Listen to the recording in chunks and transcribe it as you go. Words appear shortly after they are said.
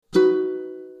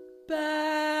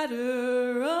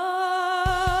Batter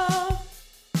up.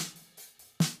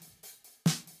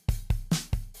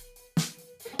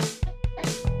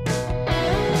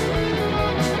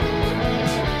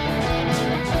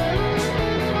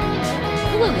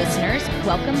 Hello, listeners.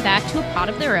 Welcome back to A Pod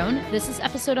of Their Own. This is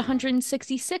episode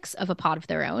 166 of A Pod of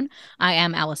Their Own. I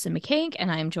am Allison McCaig,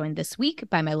 and I am joined this week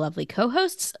by my lovely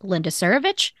co-hosts, Linda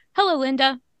Surovich. Hello,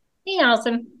 Linda. Hey,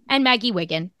 Allison. And Maggie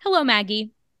Wiggin. Hello,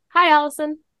 Maggie. Hi,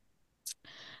 Allison.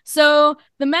 So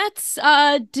the Mets,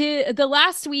 the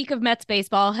last week of Mets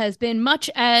baseball has been much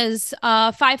as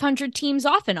 500 teams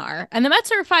often are. And the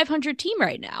Mets are a 500 team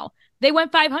right now. They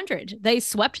went 500. They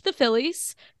swept the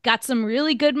Phillies, got some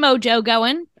really good mojo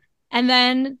going, and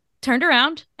then turned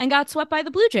around and got swept by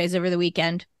the Blue Jays over the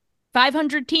weekend.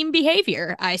 500 team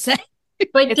behavior, I say.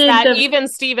 But it's that even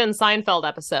Steven Seinfeld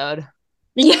episode.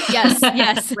 Yeah.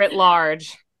 Yes. Writ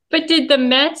large. But did the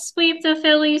Mets sweep the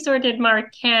Phillies or did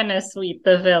Mark Canha sweep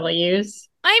the Phillies?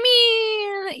 I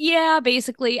mean, yeah,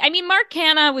 basically. I mean, Mark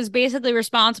Canha was basically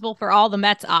responsible for all the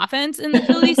Mets offense in the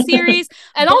Phillies series.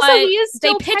 And also he is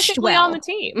still pitched technically well on the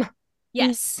team.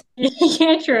 Yes.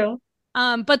 Yeah, true.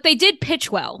 But they did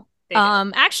pitch well. They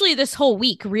did. Actually this whole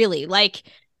week, really. Like,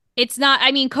 it's not,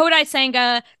 I mean, Kodai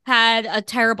Senga had a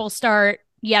terrible start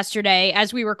yesterday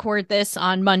as we record this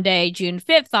on Monday, June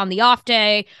 5th, on the off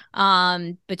day,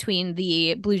 between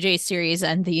the Blue Jays series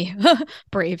and the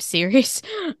Braves series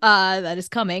that is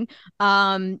coming.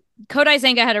 Kodai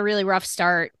Senga had a really rough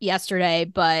start yesterday,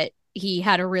 but he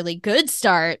had a really good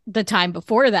start the time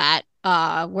before that,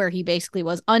 where he basically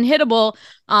was unhittable.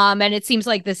 And it seems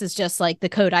like this is just like the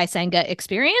Kodai Senga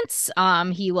experience.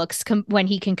 He looks when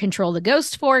he can control the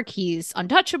ghost fork, he's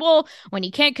untouchable. When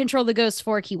he can't control the ghost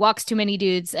fork, he walks too many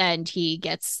dudes and he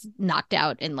gets knocked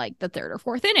out in like the third or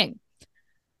fourth inning.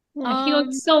 He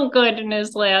looked so good in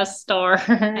his last start.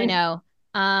 I know.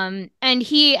 And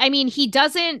he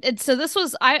doesn't. So this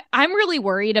was, I'm really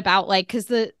worried about, like,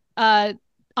 because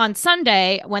on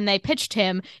Sunday when they pitched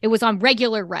him, it was on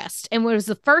regular rest, and it was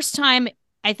the first time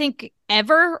I think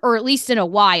ever, or at least in a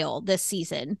while this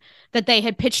season, that they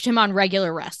had pitched him on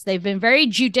regular rest. They've been very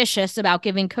judicious about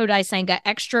giving Kodai Senga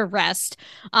extra rest,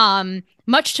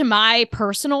 much to my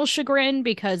personal chagrin,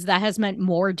 because that has meant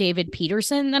more David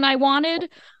Peterson than I wanted.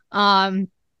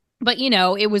 But, you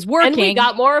know, it was working. And we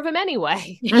got more of him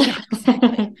anyway. Yeah,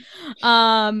 exactly.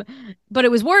 But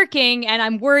it was working, and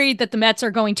I'm worried that the Mets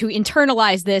are going to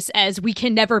internalize this as we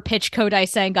can never pitch Kodai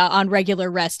Senga on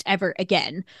regular rest ever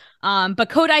again. But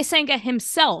Kodai Senga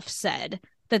himself said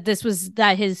that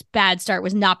that his bad start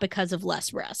was not because of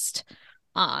less rest.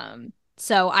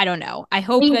 So I don't know. I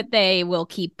hope that they will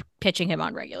keep pitching him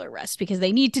on regular rest, because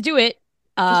they need to do it.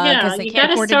 Because they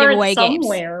can't afford to give away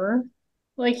somewhere. games.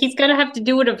 Like, he's gonna have to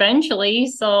do it eventually,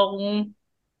 so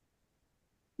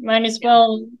might as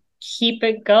well keep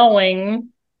it going.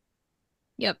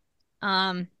 Yep.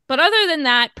 But other than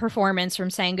that performance from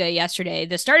Senga yesterday,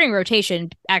 the starting rotation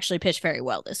actually pitched very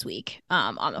well this week,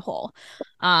 on the whole.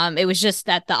 It was just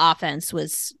that the offense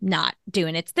was not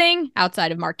doing its thing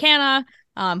outside of Mark Canha,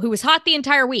 who was hot the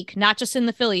entire week, not just in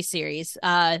the Phillies series.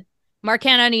 Mark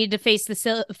Canha needed to face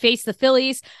the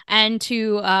Phillies and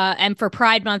for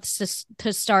Pride Month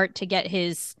to start to get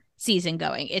his season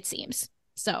going, it seems.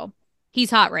 So he's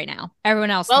hot right now.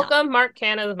 Everyone else, welcome not. Mark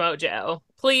Canha's mojo.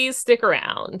 Please stick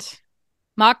around.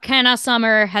 Mark Canha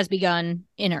summer has begun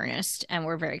in earnest, and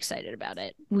we're very excited about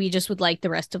it. We just would like the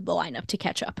rest of the lineup to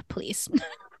catch up, please.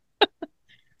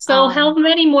 So how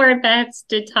many more at bats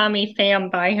did Tommy Pham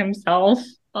by himself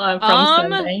from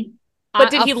Sunday?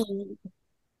 But did he...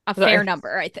 A fair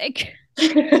number, I think.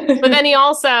 But then he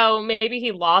also, maybe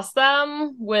he lost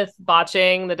them with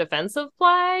botching the defensive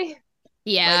play.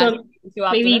 Yeah. So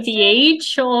maybe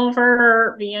DH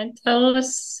over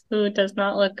Vientos, who does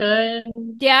not look good.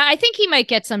 Yeah, I think he might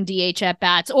get some DH at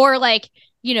bats, or, like,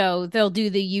 you know, they'll do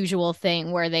the usual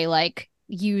thing where they, like,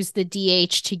 use the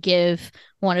DH to give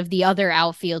one of the other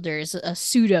outfielders a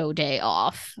pseudo day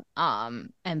off,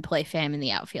 and play Pham in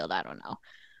the outfield. I don't know.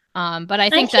 But I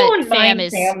think that Pham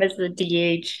is the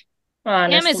DH.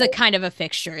 Honestly. Pham is a kind of a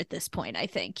fixture at this point, I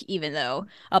think, even though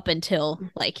up until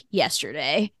like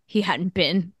yesterday he hadn't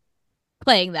been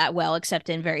playing that well, except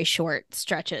in very short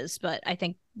stretches. But I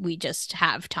think we just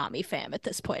have Tommy Pham at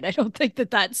this point. I don't think that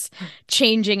that's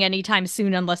changing anytime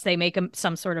soon, unless they make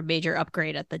some sort of major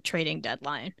upgrade at the trading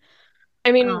deadline.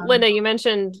 I mean, Linda, you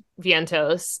mentioned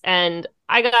Vientos, and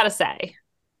I gotta say,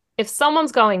 if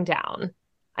someone's going down,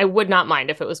 I would not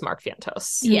mind if it was Mark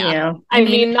Vientos. Yeah. I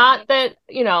mean, not that,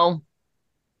 you know,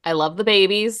 I love the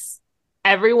babies.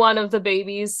 Every one of the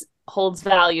babies holds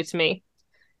value to me.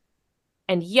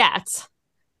 And yet,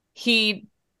 he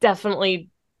definitely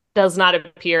does not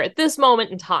appear at this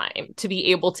moment in time to be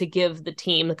able to give the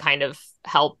team the kind of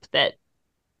help that,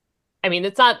 I mean,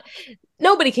 it's not,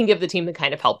 nobody can give the team the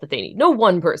kind of help that they need. No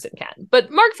one person can.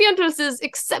 But Mark Vientos is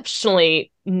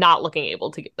exceptionally not looking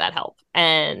able to give that help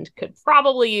and could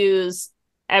probably use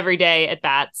everyday at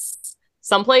bats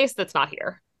someplace that's not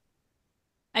here.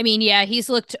 I mean, yeah, he's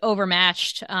looked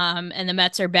overmatched, and the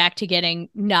Mets are back to getting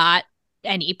not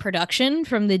any production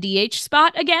from the DH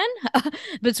spot again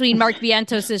between Mark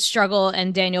Vientos' struggle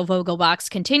and Daniel Vogelbach's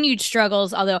continued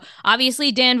struggles. Although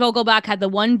obviously Dan Vogelbach had the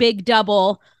one big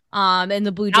double in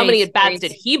the Blue Jays. How many at bats series.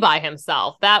 did he by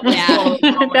himself? That was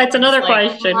That's another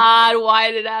question. God,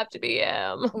 why did it have to be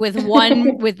him? With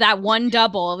that one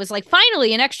double, it was like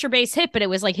finally an extra base hit, but it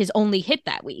was like his only hit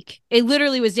that week. It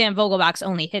literally was Dan Vogelbach's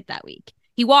only hit that week.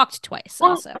 He walked twice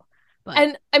also. But.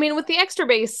 And I mean, with the extra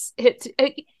base hit,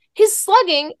 his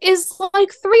slugging is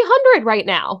like 300 right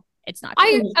now. It's not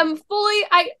good.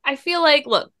 I feel like,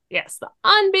 look, yes, the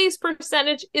on-base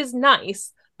percentage is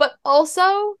nice, but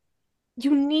also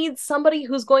you need somebody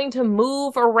who's going to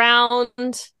move around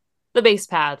the base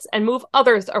paths and move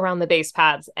others around the base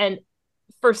paths. And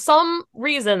for some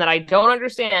reason that I don't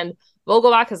understand,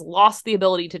 Vogelbach has lost the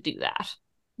ability to do that.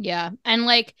 Yeah. And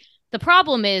like the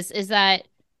problem is that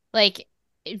like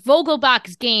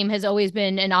Vogelbach's game has always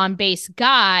been an on-base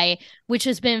guy, which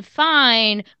has been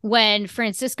fine when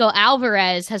Francisco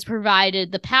Alvarez has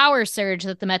provided the power surge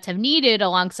that the Mets have needed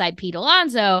alongside Pete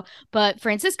Alonso. But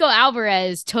Francisco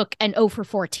Alvarez took an 0 for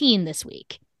 14 this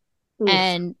week. Oof.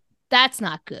 And that's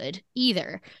not good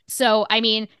either. So, I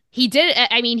mean, he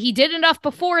did enough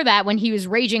before that when he was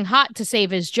raging hot to save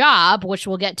his job, which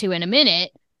we'll get to in a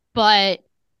minute. But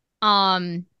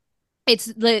it's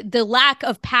the lack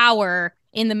of power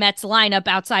in the Mets lineup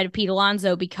outside of Pete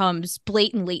Alonso becomes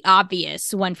blatantly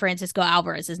obvious when Francisco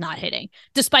Alvarez is not hitting,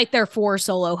 despite their 4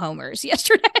 solo homers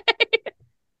yesterday.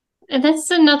 And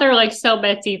that's another like so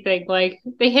Betsy thing. Like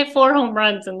they hit 4 home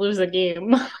runs and lose a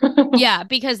game. Yeah,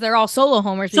 because they're all solo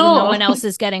homers because no one else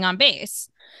is getting on base.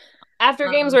 After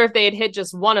games where if they had hit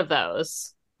just one of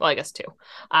those, well, I guess 2,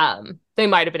 they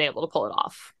might have been able to pull it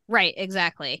off. Right,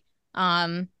 exactly.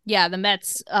 Yeah, the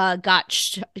Mets got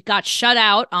shut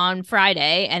out on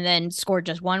Friday and then scored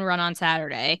just 1 run on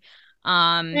Saturday.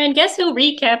 And guess who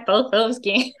recapped both those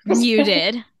games? You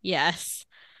did, yes.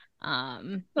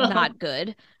 Not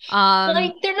good.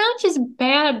 Like they're not just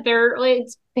bad, they're like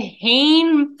it's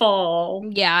painful.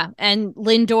 Yeah, and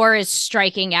Lindor is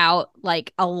striking out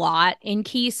like a lot in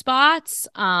key spots.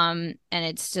 And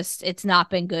it's not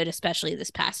been good, especially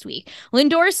this past week.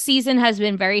 Lindor's season has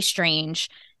been very strange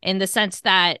in the sense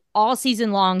that all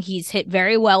season long he's hit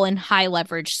very well in high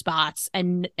leverage spots,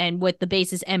 and with the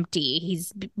bases empty,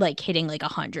 he's like hitting like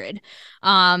 100.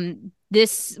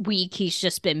 This week he's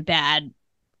just been bad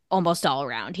almost all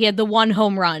around. He had the 1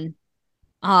 home run.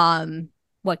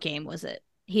 What game was it?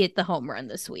 He hit the home run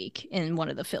this week in one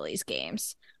of the Phillies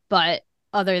games. But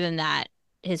other than that,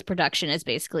 his production has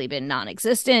basically been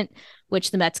non-existent,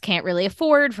 which the Mets can't really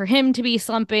afford for him to be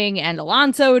slumping and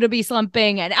Alonso to be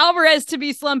slumping and Alvarez to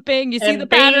be slumping. You see the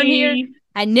pattern here?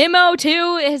 And Nimmo,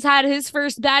 too, has had his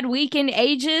first bad week in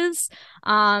ages.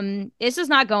 It's just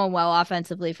not going well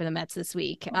offensively for the Mets this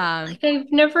week. I've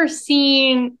never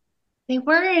seen... They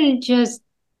weren't just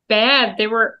bad. They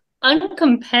were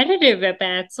uncompetitive at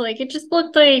bats. Like, it just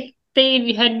looked like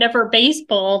they had never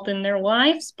baseballed in their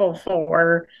lives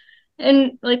before.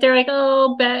 And like they're like,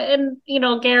 oh, and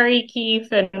Gary,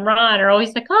 Keith, and Ron are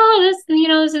always like, oh,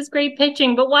 this is great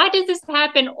pitching. But why does this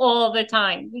happen all the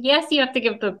time? Yes, you have to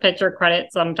give the pitcher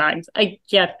credit sometimes. I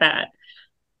get that,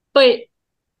 but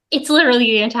it's literally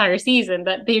the entire season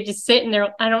that they're just sitting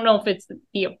there. I don't know if it's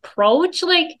the approach.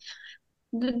 Like,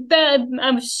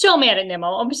 I'm so mad at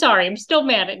Nimmo. I'm sorry, I'm still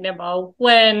mad at Nimmo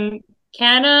when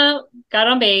Canha got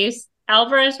on base,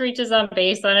 Alvarez reaches on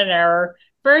base on an error,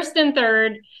 1st and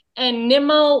 3rd. And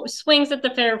Nimmo swings at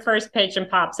the first pitch and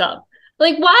pops up.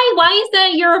 Like, why is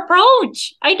that your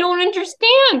approach? I don't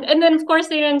understand. And then, of course,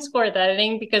 they didn't score that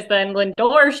inning because then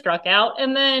Lindor struck out.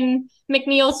 And then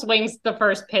McNeil swings the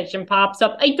first pitch and pops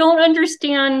up. I don't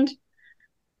understand.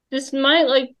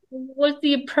 Was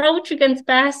the approach against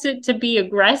Bassett to be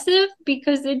aggressive?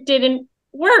 Because it didn't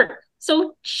work.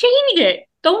 So change it.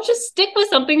 Don't just stick with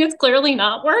something that's clearly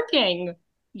not working.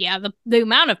 Yeah, the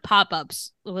amount of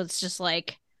pop-ups was just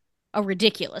like a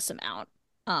ridiculous amount.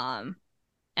 And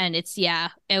it's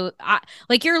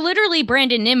like you're literally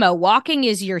Brandon Nimmo. Walking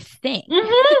is your thing.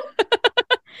 Mm-hmm.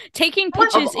 Taking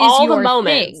pitches is all your the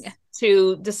moments thing.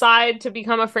 To decide to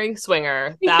become a free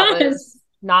swinger. That was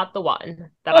not the one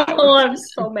that I Oh, would. I'm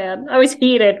so mad. I was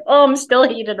heated. Oh, I'm still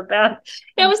heated about it.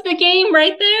 That was the game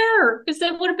right there. Because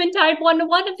it would have been tied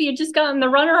 1-1 if he had just gotten the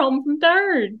runner home from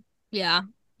third. Yeah.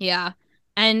 Yeah.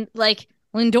 And like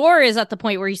Lindor is at the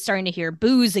point where he's starting to hear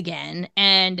boos again.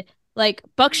 And like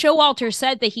Buck Showalter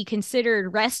said that he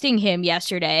considered resting him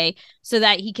yesterday so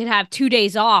that he could have 2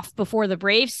 days off before the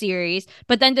Braves series,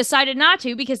 but then decided not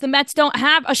to because the Mets don't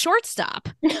have a shortstop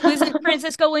who isn't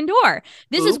Francisco Lindor.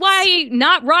 This is why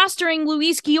not rostering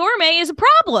Luis Guillorme is a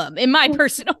problem, in my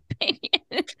personal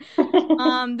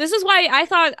opinion. This is why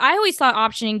I always thought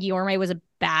optioning Guillorme was a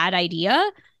bad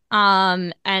idea.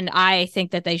 And I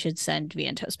think that they should send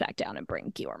Vientos back down and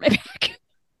bring Guillorme back.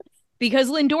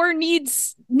 Because Lindor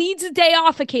needs a day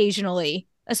off occasionally,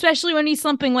 especially when he's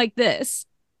slumping like this.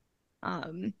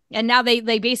 And now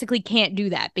they basically can't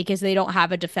do that because they don't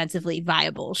have a defensively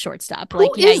viable shortstop.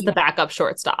 Who is the backup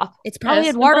shortstop? It's probably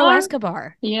Eduardo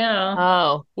Escobar. Yeah.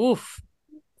 Oh, oof.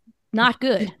 Not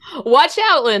good. Watch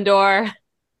out, Lindor.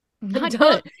 Not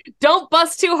good. Don't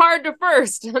bust too hard to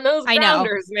first on those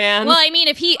grounders, man. Well, I mean,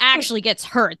 if he actually gets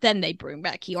hurt, then they bring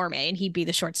back Guillorme and he'd be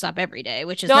the shortstop every day,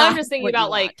 which is no. not I'm just thinking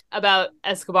what about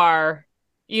Escobar,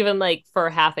 even like for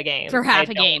half a game. For half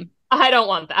a game, I don't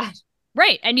want that.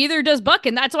 Right, and neither does Buck,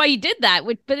 and that's why he did that.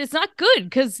 But it's not good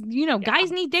because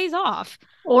guys need days off.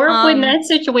 Or in that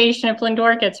situation, if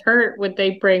Lindor gets hurt, would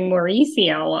they bring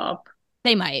Mauricio up?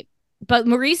 They might. But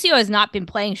Mauricio has not been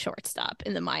playing shortstop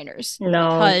in the minors.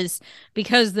 No.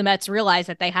 Because the Mets realize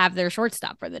that they have their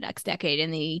shortstop for the next decade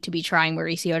and they need to be trying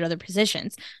Mauricio at other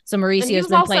positions. So Mauricio's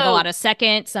been playing a lot of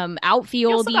second, some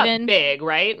outfield he also even. Got big,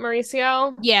 right,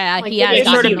 Mauricio? Yeah, like, he has. It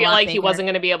sort of feel like bigger. he wasn't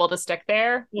going to be able to stick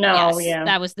there. No, yes,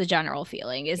 that was the general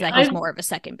feeling, is that he's more of a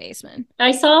second baseman.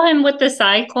 I saw him with the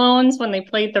Cyclones when they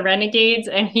played the Renegades,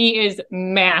 and he is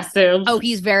massive. Oh,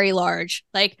 he's very large.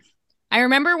 Like, I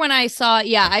remember when I saw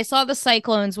the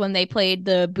Cyclones when they played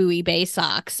the Bowie Bay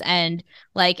Sox, and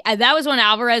like that was when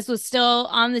Alvarez was still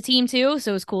on the team too,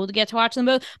 so it was cool to get to watch them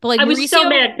both. But like I was so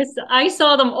mad because I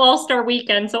saw them All-Star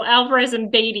Weekend, so Alvarez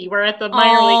and Beatty were at the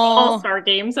minor league All-Star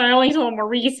game, so I only saw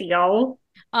Mauricio.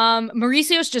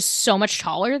 Mauricio's just so much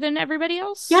taller than everybody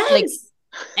else. Yes, like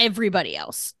everybody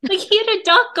else. Like he had a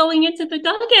duck going into the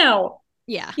dugout.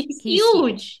 Yeah, he's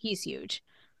huge. He's huge.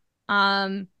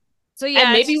 So yeah,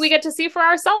 and maybe we get to see for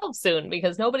ourselves soon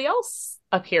because nobody else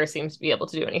up here seems to be able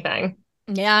to do anything.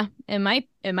 Yeah, it might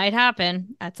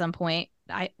happen at some point.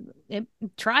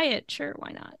 Try it, sure,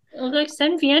 why not? Like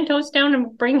send Vientos down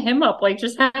and bring him up. Like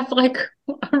just have like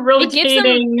a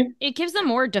rotating. It gives them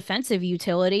more defensive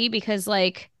utility because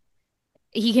like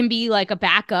he can be like a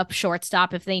backup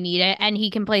shortstop if they need it, and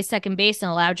he can play second base and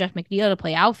allow Jeff McNeil to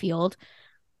play outfield.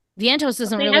 Vientos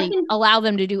doesn't really allow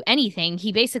them to do anything.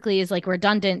 He basically is like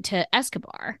redundant to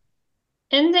Escobar.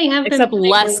 And they have except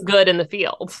less good in the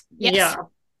field. Yes. Yeah.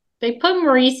 They put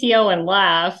Mauricio in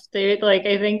left. I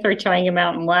think they're trying him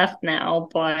out in left now,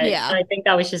 but yeah. I think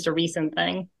that was just a recent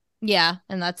thing. Yeah,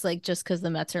 and that's like just because the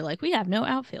Mets are like, we have no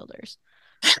outfilders.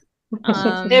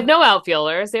 They have no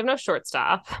outfielders. They have no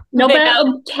shortstop.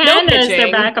 Canha is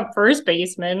their backup first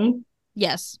baseman.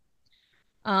 Yes.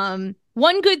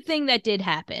 One good thing that did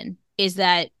happen is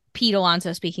that Pete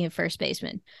Alonso, speaking of first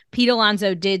baseman, Pete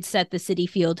Alonso did set the Citi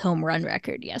Field home run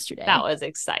record yesterday. That was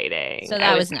exciting. So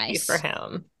that was nice for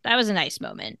him. That was a nice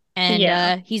moment.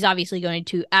 And he's obviously going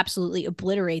to absolutely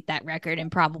obliterate that record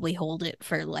and probably hold it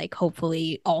for like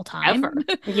hopefully all time. Ever.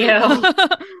 Yeah.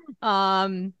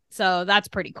 So that's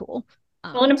pretty cool.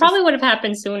 Well, and it probably would have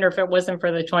happened sooner if it wasn't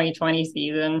for the 2020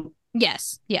 season.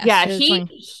 Yes. Yeah,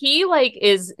 he like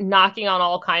is knocking on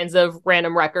all kinds of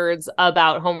random records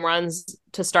about home runs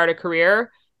to start a career.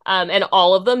 And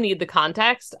all of them need the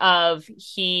context of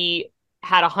he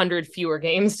had 100 fewer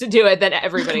games to do it than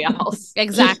everybody else.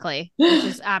 Exactly. Which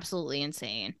is absolutely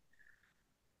insane.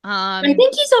 I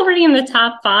think he's already in the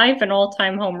top 5 in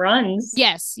all-time home runs.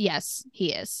 Yes,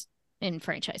 he is in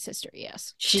franchise history.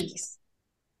 Yes. Jeez.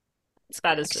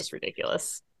 That is just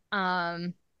ridiculous.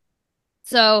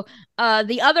 So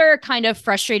the other kind of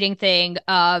frustrating thing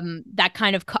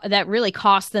that really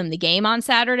cost them the game on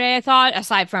Saturday, I thought,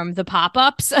 aside from the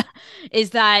pop-ups,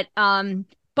 is that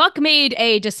Buck made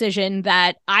a decision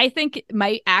that I think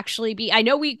might actually be, I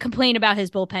know we complain about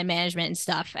his bullpen management and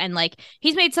stuff, and like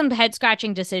he's made some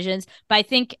head-scratching decisions, but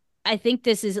I think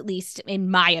this is, at least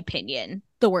in my opinion,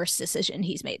 the worst decision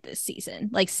he's made this season,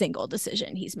 like single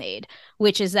decision he's made,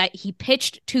 which is that he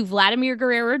pitched to Vladimir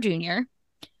Guerrero Jr.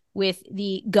 with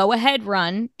the go-ahead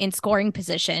run in scoring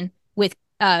position with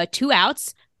 2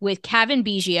 outs with Kevin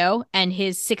Biggio and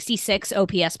his 66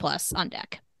 OPS plus on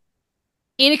deck.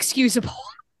 Inexcusable.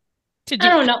 I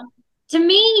don't know. To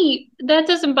me, that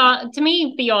doesn't bother. To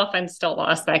me, the offense still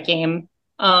lost that game.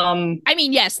 I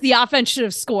mean, yes, the offense should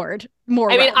have scored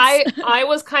more I mean, runs. I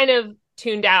was kind of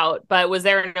tuned out, but was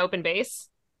there an open base?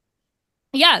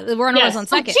 Yeah, the Warner was on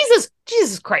second.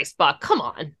 Jesus Christ, Buck, come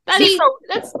on.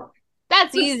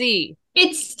 That's easy.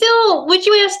 It's still. Would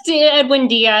you ask Edwin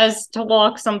Diaz to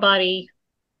walk somebody?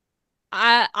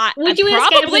 Would you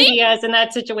ask Edwin Diaz in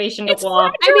that situation to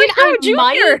walk? I mean,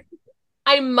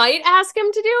 I might ask him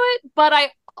to do it, but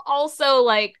I also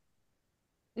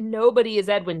nobody is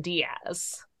Edwin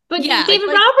Diaz. But yeah, David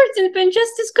Robertson's been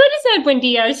just as good as Edwin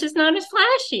Diaz, just not as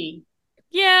flashy.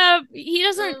 Yeah, he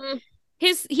doesn't.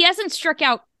 He hasn't struck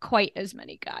out quite as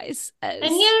many guys as,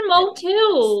 and he had him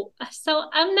 0-2. So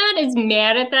I'm not as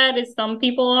mad at that as some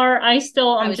people are. I'm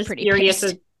just furious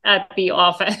at the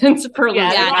offense for losing.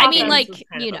 Yeah, I mean,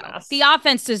 the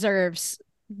offense deserves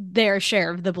their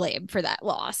share of the blame for that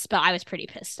loss, but I was pretty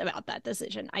pissed about that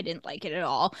decision. I didn't like it at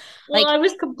all. Well, I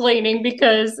was complaining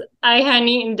because I hadn't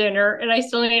eaten dinner and I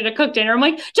still needed to cook dinner. I'm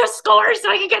like, just score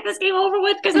so I can get this game over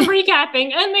with because I'm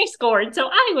recapping, and they scored. So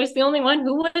I was the only one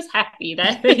who was happy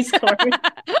that they scored.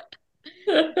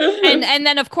 and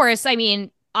then of course, I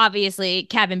mean, obviously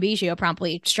Kevin Biggio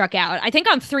promptly struck out. I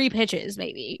think on 3 pitches,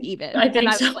 maybe even.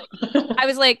 I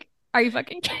was like, are you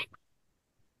fucking kidding?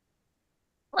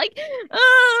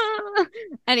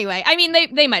 Anyway, I mean,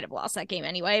 they might have lost that game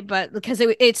anyway, but because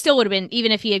it still would have been,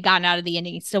 even if he had gotten out of the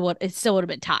inning, it still would have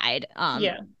been tied.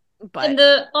 But and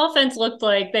the offense looked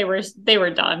like they were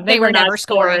done. They were never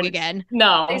scoring again.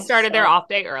 No, they started their off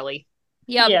day early.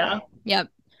 Yep. Yeah. Yep.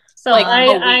 So a week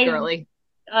early.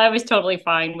 I was totally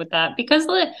fine with that because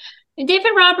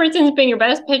David Robertson's been your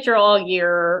best pitcher all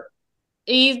year.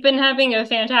 He's been having a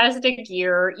fantastic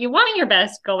year. You want your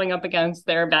best going up against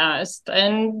their best,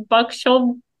 and Buck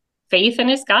showed faith in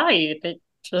his guy. But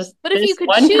if you could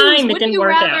choose, wouldn't you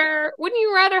rather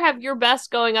have your best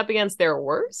going up against their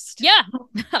worst? Yeah,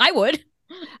 I would.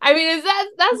 I mean,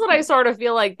 that's what I sort of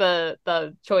feel like the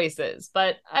choice is.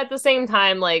 But at the same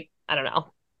time, I don't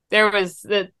know. There's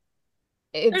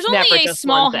only a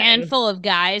small handful of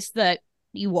guys that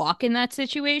you walk in that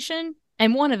situation.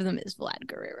 And one of them is Vlad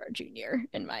Guerrero Jr.,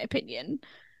 in my opinion.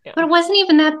 Yeah. But it wasn't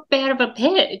even that bad of a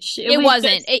pitch. It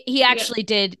wasn't. He actually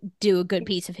did do a good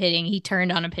piece of hitting. He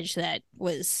turned on a pitch that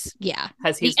was,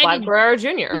 Because he's Vlad Guerrero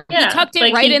Jr. He tucked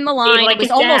it right in the line. It was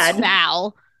almost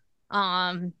foul.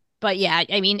 But yeah,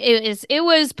 I mean, it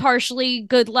was partially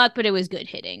good luck, but it was good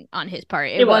hitting on his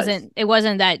part. It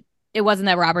wasn't that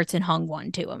Robertson hung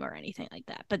one to him or anything like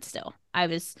that. But still, I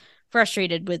was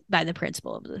frustrated by the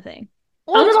principle of the thing.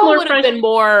 Overall would have been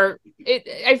more.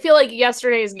 I feel like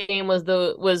yesterday's game was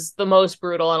the most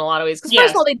brutal in a lot of ways. Because first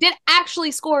of all, they did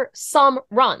actually score some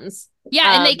runs.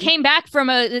 Yeah, and they came back from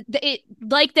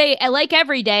like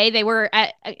every day they were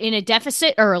in a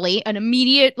deficit early, an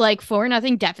immediate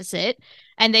 4-0 deficit,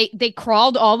 and they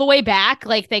crawled all the way back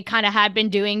like they kind of had been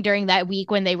doing during that week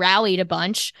when they rallied a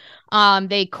bunch.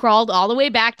 They crawled all the way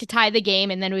back to tie the game,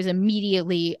 and then it was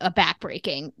immediately a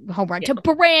backbreaking home run to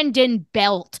Brandon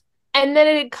Belt. And then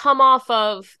it had come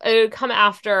after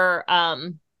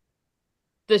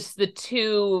the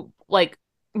two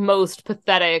most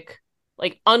pathetic,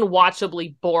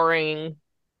 unwatchably boring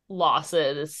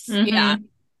losses. Mm-hmm. Yeah.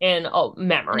 In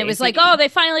memory. And it was they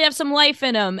finally have some life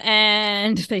in them,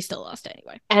 and they still lost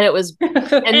anyway. And it was and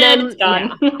then it's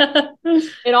done.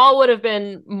 It all would have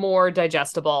been more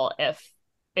digestible if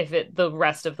the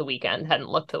rest of the weekend hadn't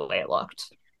looked the way it looked.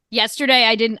 Yesterday,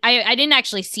 I didn't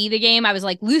actually see the game. I was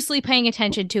loosely paying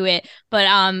attention to it, but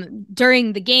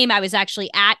during the game, I was actually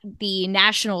at the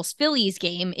Nationals Phillies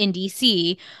game in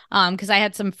DC because I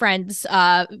had some friends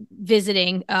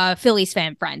visiting Phillies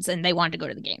fan friends, and they wanted to go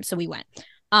to the game, so we went.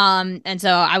 And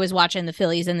so I was watching the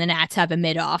Phillies and the Nats have a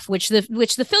mid-off, which the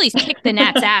Phillies kicked the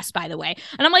Nats ass, by the way.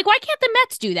 And I'm like, why can't the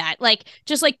Mets do that?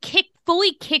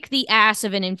 Fully kick the ass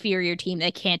of an inferior team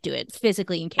that can't do it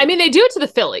physically and. I mean, they do it to the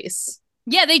Phillies.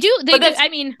 Yeah, they do. But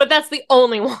that's the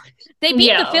only one. They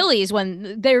beat the Phillies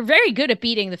when they're very good at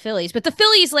beating the Phillies. But the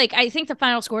Phillies, I think the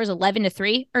final score is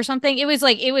 11-3 or something. It was a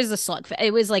slugfest.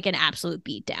 It was an absolute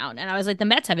beatdown. And I was like, the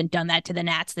Mets haven't done that to the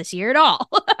Nats this year at all.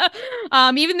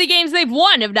 Even the games they've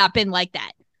won have not been like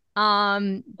that.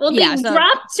 They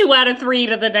dropped 2 out of 3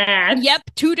 to the Nats. Yep,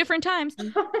 2 different times.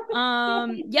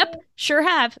 Yep, sure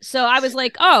have. So I was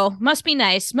like, oh, must be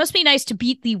nice to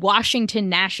beat the Washington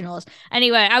Nationals.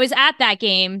 Anyway, I was at that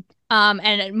game,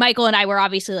 and Michael and I were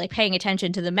obviously paying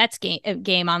attention to the Mets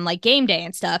game on game day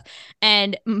and stuff,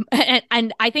 and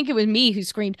I think it was me who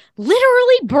screamed,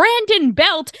 literally Brandon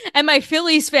Belt, and my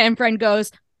Phillies fan friend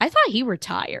goes, I thought he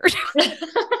retired.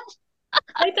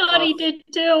 I thought he did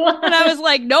too. And I was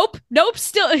like, nope,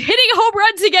 still hitting home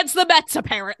runs against the Mets,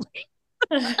 apparently.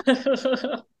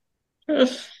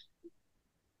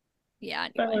 Yeah, I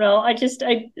anyway. don't know.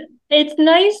 It's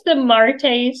nice that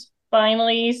Marte's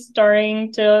finally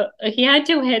starting to. He had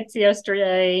 2 hits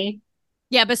yesterday.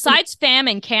 Yeah, besides Pham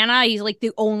and Canha, he's like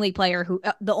the only player in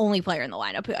the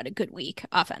lineup who had a good week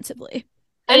offensively.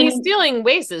 And he's stealing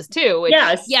bases too. Which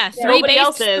yes,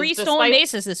 three stolen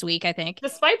bases this week, I think.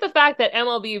 Despite the fact that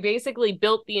MLB basically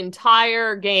built the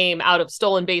entire game out of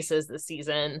stolen bases this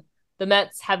season, the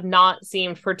Mets have not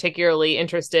seemed particularly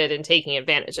interested in taking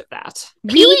advantage of that.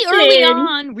 Really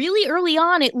early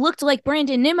on, it looked like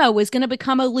Brandon Nimmo was going to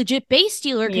become a legit base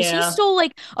stealer because he stole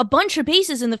like a bunch of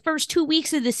bases in the first 2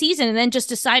 weeks of the season and then just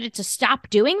decided to stop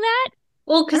doing that.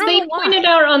 Well, because they pointed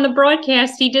out on the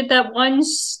broadcast he did that one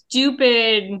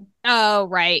stupid. Oh,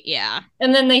 right, yeah.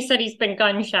 And then they said he's been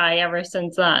gun shy ever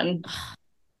since then.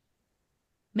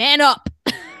 Man up.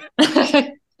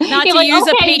 Not to use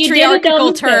a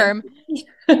patriarchal term.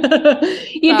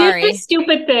 You did the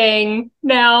stupid thing.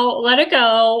 Now let it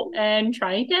go and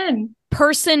try again.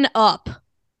 Person up.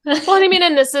 Well, I mean,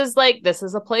 and this is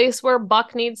a place where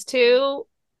Buck needs to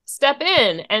step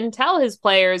in and tell his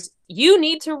players, you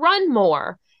need to run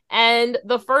more. And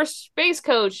the first base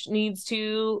coach needs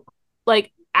to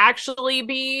actually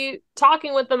be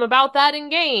talking with them about that in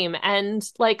game. And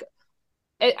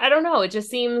I don't know. It just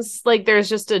seems like there's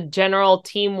just a general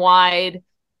team-wide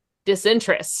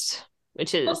disinterest,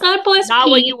 which is not Pete.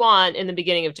 What you want in the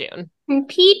beginning of June.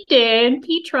 Pete did.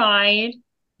 Pete tried.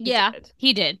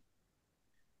 He did.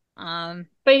 But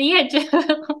yeah,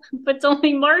 but it's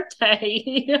only Marte.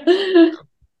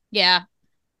 Yeah.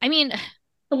 I mean,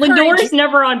 Lindor's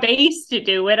never on base to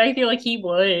do it. I feel like he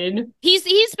would.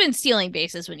 He's been stealing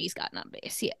bases when he's gotten on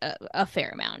base, a fair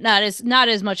amount. Not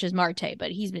as much as Marte, but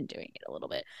he's been doing it a little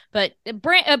bit. But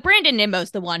Brandon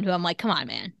Nimmo's the one who I'm like, come on,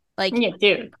 man. Yeah,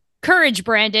 dude. Courage,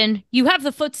 Brandon. You have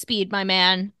the foot speed, my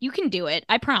man. You can do it.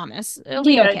 I promise. It'll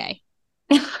be okay.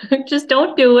 Just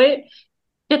don't do it.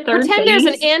 Pretend there's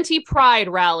an anti-pride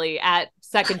rally at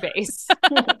second base.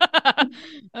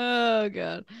 Oh,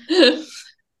 God.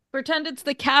 Pretend it's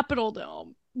the Capitol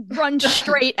Dome. Run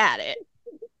straight at it.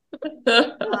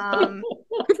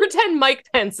 Pretend Mike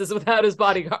Pence is without his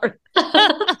bodyguard.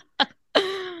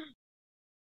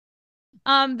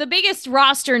 The biggest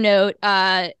roster note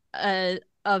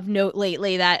of note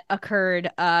lately that occurred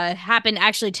happened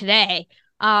actually today.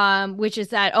 Which is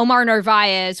that Omar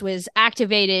Narvaez was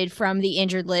activated from the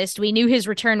injured list. We knew his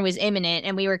return was imminent,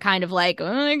 and we were kind of like,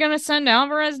 oh, they're going to send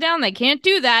Alvarez down. They can't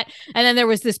do that. And then there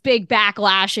was this big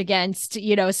backlash against,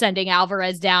 sending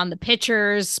Alvarez down. The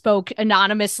pitchers spoke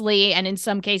anonymously, and in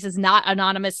some cases not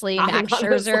anonymously, Max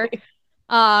Scherzer,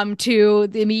 to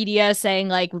the media saying,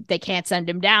 they can't send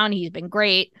him down. He's been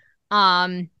great.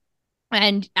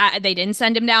 And they didn't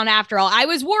send him down after all. I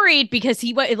was worried because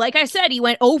like I said, he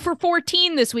went 0 for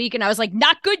 14 this week, and I was like,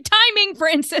 not good timing,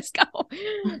 Francisco.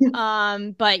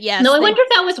 But yes. No, I wonder if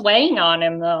that was weighing on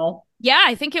him, though. Yeah,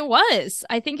 I think it was.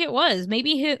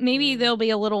 Maybe there'll be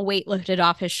a little weight lifted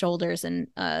off his shoulders, and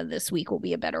this week will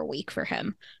be a better week for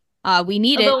him. We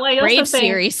need it. Brave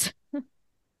series.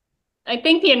 I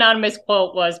think the anonymous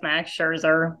quote was Max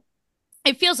Scherzer.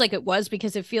 It feels like it was,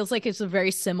 because it feels like it's a very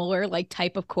similar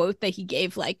type of quote that he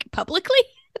gave publicly.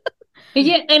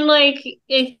 Yeah, and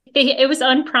it was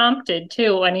unprompted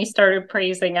too when he started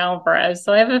praising Alvarez.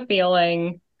 So I have a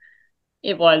feeling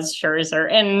it was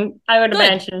Scherzer, and I would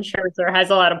imagine Scherzer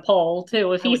has a lot of pull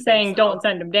too. If he's saying don't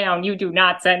send him down, you do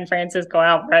not send Francisco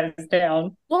Alvarez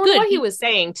down. Well, what he was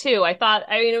saying too,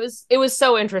 it was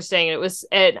so interesting.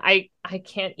 I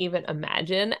can't even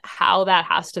imagine how that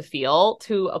has to feel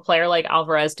to a player like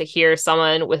Alvarez to hear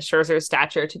someone with Scherzer's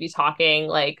stature to be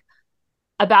talking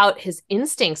about his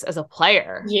instincts as a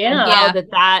player. Yeah.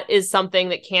 That is something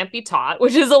that can't be taught,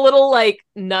 which is a little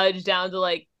nudge down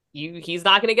to he's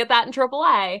not going to get that in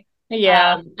AAA.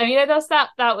 Yeah.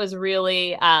 That was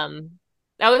really, that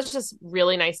was just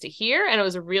really nice to hear. And it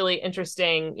was really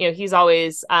interesting. He's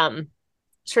always,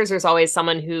 Scherzer's always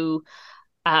someone who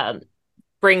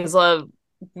brings a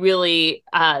really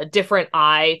different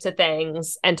eye to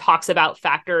things and talks about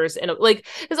factors. And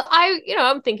because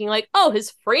I'm thinking oh,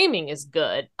 his framing is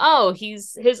good. Oh,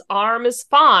 his arm is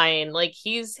fine.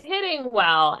 He's hitting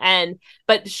well.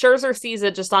 But Scherzer sees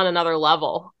it just on another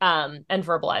level and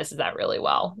verbalizes that really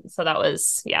well. So that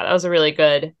was a really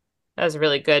good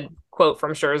quote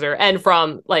from Scherzer, and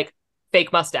from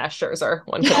fake mustache Scherzer,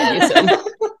 one can only assume.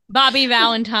 Bobby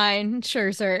Valentine,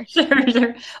 Scherzer.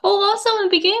 Well, also in the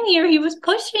beginning of the year, he was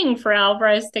pushing for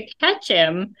Alvarez to catch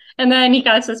him, and then he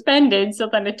got suspended. So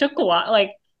then it took a while.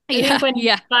 I think when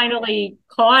he finally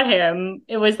caught him,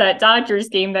 it was that Dodgers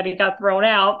game that he got thrown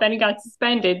out. Then he got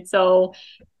suspended. So,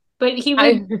 but he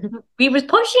was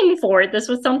pushing for it. This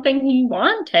was something he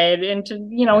wanted, and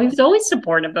he was always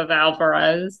supportive of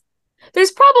Alvarez.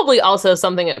 There's probably also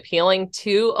something appealing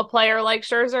to a player like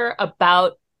Scherzer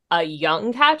about a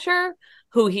young catcher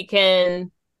who he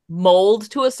can mold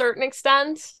to a certain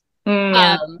extent.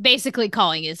 Yeah, basically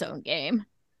calling his own game.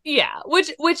 Yeah,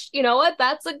 which you know what,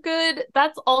 that's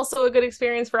also a good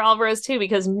experience for Alvarez too,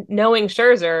 because knowing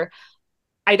Scherzer,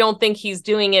 I don't think he's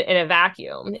doing it in a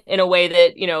vacuum in a way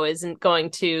that, isn't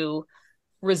going to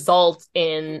result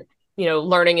in,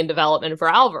 learning and development for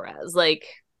Alvarez. Like,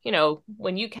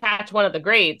 when you catch one of the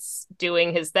greats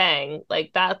doing his thing,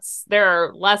 like there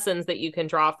are lessons that you can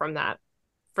draw from that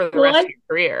for the rest of your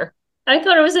career. I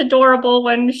thought it was adorable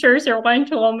when Scherzer went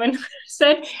to him and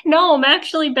said, "No, I'm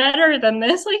actually better than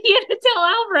this." Like, he had to tell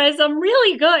Alvarez, "I'm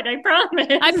really good. I promise.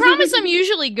 I promise I'm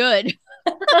usually good."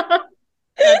 That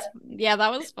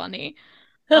was funny.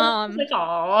 Like,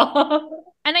 aww.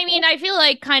 And I mean, I feel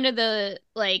like kind of the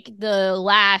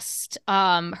last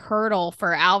hurdle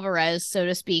for Alvarez, so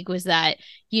to speak, was that,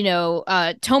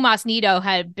 Tomas Nido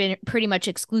had been pretty much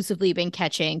exclusively been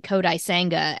catching Kodai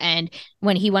Senga, and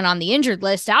when he went on the injured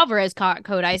list, Alvarez caught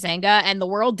Kodai Senga, and the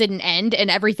world didn't end, and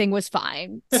everything was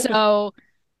fine. So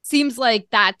seems like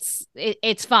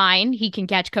it's fine. He can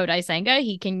catch Kodai Senga,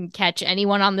 he can catch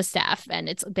anyone on the staff, and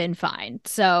it's been fine.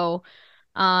 So,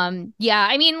 I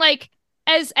mean, like,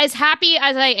 as happy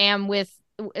as I am with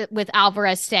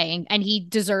Alvarez staying, and he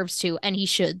deserves to, and he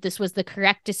should, this was the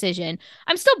correct decision,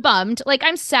 I'm still bummed. Like,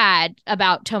 I'm sad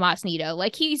about Tomas Nido.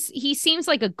 Like, he seems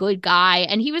like a good guy,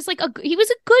 and he was a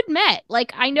good Met.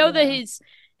 Like, I know that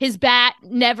his bat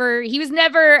he was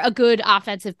never a good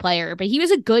offensive player, but he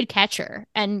was a good catcher,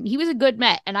 and he was a good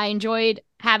Met, and I enjoyed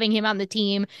having him on the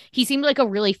team. He seemed like a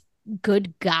really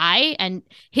good guy, and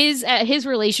his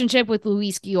relationship with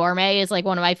Luis Guillorme is like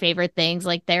one of my favorite things.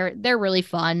 Like, they're really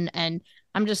fun, and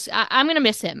I'm gonna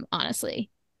miss him,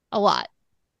 honestly, a lot.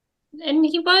 And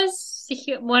he was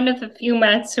one of the few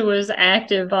Mets who was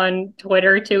active on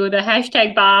Twitter too. The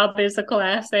hashtag Bob is a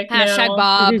classic. Hashtag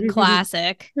Bob,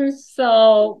 classic.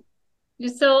 So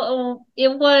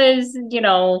it was,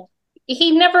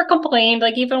 he never complained.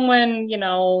 Like, even when,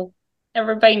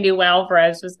 everybody knew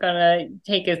Alvarez was going to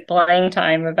take his playing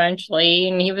time eventually,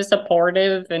 and he was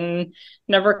supportive and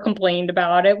never complained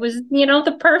about it. Was,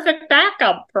 the perfect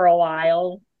backup for a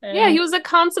while. And he was a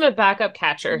consummate backup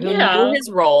catcher who knew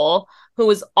his role, who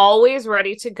was always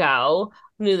ready to go,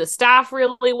 knew the staff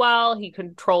really well. He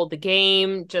controlled the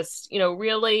game, just,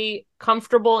 really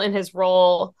comfortable in his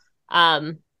role.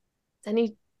 Then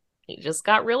he just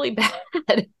got really bad.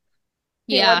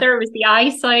 Whether it was the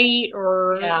eyesight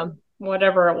or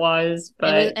whatever it was,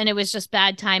 but it was just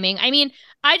bad timing. I mean,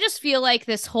 I just feel like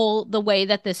the way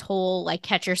that this whole like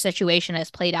catcher situation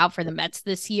has played out for the Mets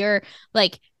this year,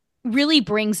 like, really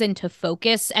brings into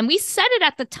focus, and we said it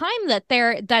at the time,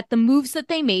 that the moves that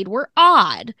they made were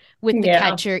odd with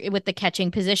the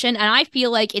catching position, and I feel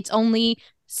like it's only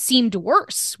seemed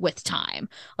worse with time.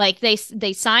 Like, they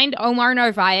signed Omar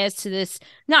Narvaez to this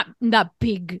not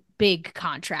big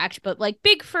contract, but like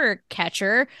big for a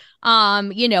catcher,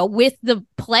 with the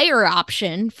player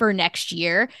option for next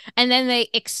year, and then they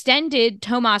extended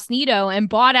Tomas Nido and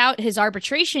bought out his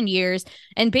arbitration years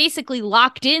and basically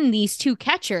locked in these two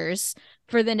catchers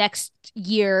for the next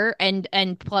year and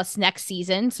plus next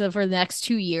season, so for the next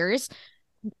 2 years,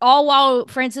 all while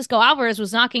Francisco Alvarez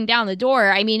was knocking down the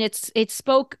door. I mean, it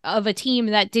spoke of a team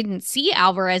that didn't see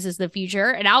Alvarez as the future,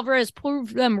 and Alvarez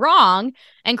proved them wrong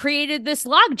and created this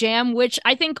logjam, which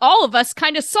I think all of us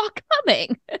kind of saw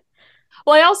coming.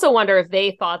 Well, I also wonder if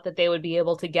they thought that they would be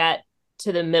able to get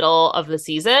to the middle of the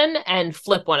season and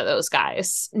flip one of those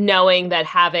guys, knowing that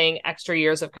having extra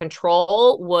years of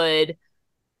control would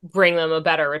bring them a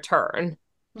better return.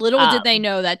 Little did they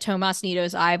know that Tomas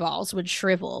Nido's eyeballs would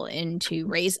shrivel into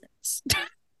raisins.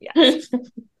 Yes.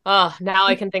 Oh, now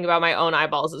I can think about my own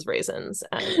eyeballs as raisins,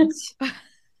 and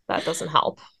that doesn't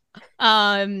help.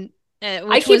 I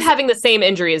keep having the same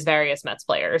injury as various Mets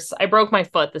players. I broke my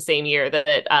foot the same year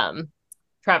that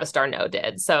Travis d'Arnaud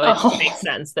did, so it makes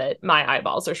sense that my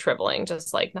eyeballs are shriveling,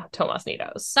 just like not Tomas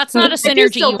Nido's. That's not a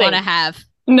synergy you want to have.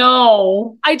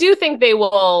 No. I do think they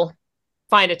will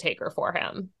find a taker for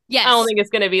him. Yes. I don't think it's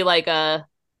going to be like a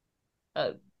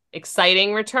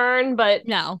exciting return, but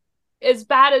no. As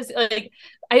bad as, like,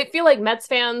 I feel like Mets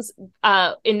fans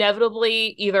inevitably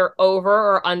either over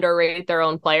or underrate their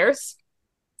own players.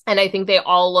 And I think they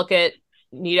all look at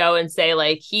Nido and say,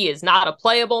 like, he is not a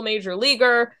playable major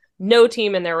leaguer. No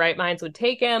team in their right minds would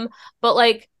take him. But,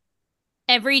 like,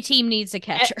 Every team needs a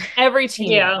catcher. Every team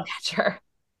needs Yeah. a catcher.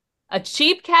 A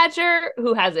cheap catcher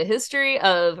who has a history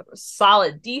of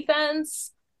solid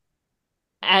defense.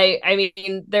 I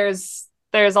mean, there's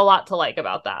a lot to like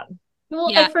about that. Well,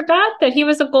 Yeah. I forgot that he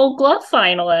was a Gold Glove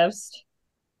finalist.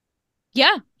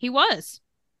 Yeah, he was.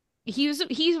 He's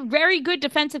a very good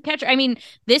defensive catcher. I mean,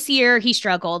 this year he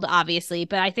struggled, obviously,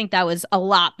 but I think that was a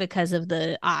lot because of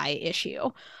the eye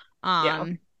issue. Yeah.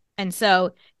 And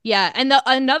so, yeah, and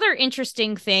another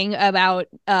interesting thing about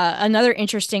another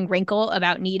interesting wrinkle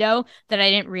about Nito that I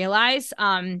didn't realize,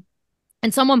 and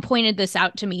someone pointed this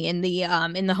out to me in the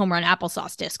Home Run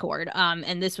Applesauce Discord.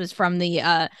 And this was from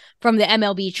the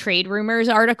MLB trade rumors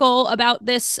article about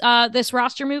this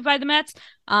roster move by the Mets.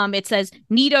 It says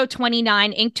Nito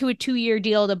 29 inked to a 2-year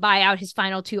deal to buy out his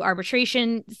final 2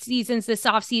 arbitration seasons this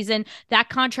offseason. That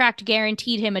contract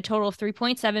guaranteed him a total of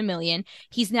 $3.7 million.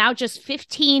 He's now just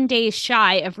 15 days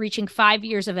shy of reaching 5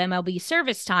 years of MLB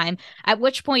service time, at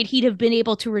which point he'd have been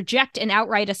able to reject an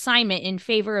outright assignment in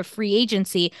favor of free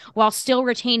agency while still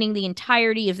retaining the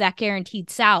entirety of that guaranteed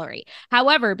salary.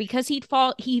 However, because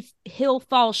he'll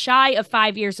fall shy of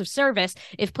 5 years of service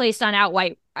if placed on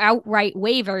outright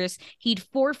waivers, he'd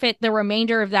forfeit the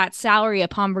remainder of that salary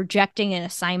upon rejecting an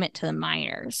assignment to the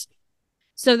minors.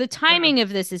 So the timing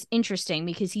of this is interesting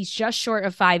because he's just short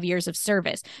of 5 years of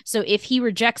service. So if he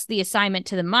rejects the assignment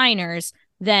to the minors,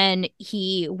 then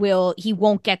he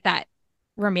won't get that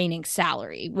remaining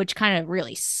salary, which kind of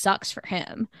really sucks for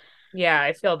him. Yeah,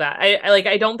 I feel that.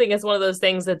 I don't think it's one of those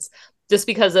things that's just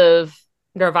because of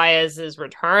Narvaez's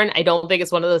return. I don't think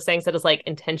it's one of those things that is like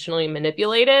intentionally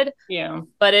manipulated. Yeah.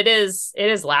 But it is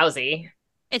lousy.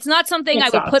 It's not something It I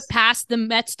would put sucks. past the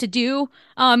Mets to do,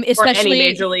 Or any especially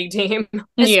major league team.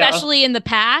 especially in the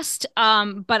past.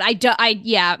 But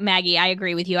yeah, Maggie, I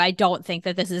agree with you. I don't think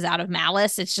that this is out of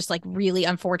malice. It's just like really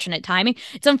unfortunate timing.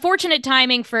 It's unfortunate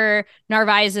timing for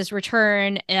Narvaez's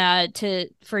return,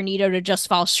 for Nito to just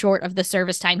fall short of the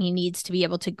service time he needs to be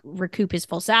able to recoup his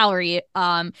full salary.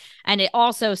 And it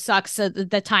also sucks.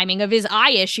 The timing of his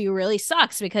eye issue really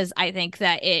sucks because I think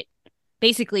that it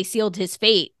basically sealed his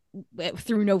fate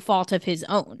through no fault of his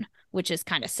own, which is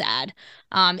kind of sad.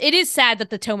 It is sad that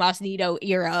the Tomas Nido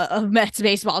era of Mets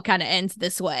baseball kind of ends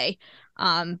this way.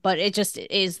 But it just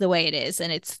is the way it is,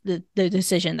 and it's the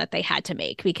decision that they had to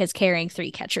make because carrying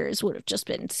 3 catchers would have just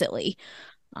been silly.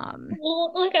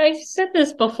 Well, like I said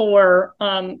this before,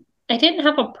 I didn't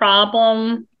have a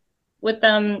problem with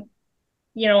them,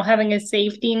 having a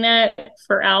safety net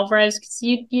for Alvarez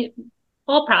because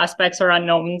all prospects are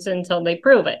unknowns until they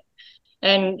prove it.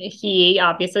 And he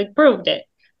obviously proved it.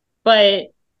 But,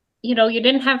 you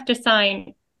didn't have to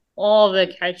sign all the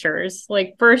catchers.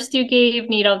 Like, first you gave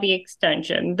Nito the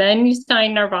extension, then you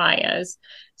signed Narvaez.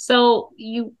 So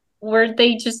were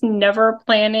they just never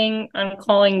planning on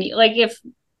calling, like, if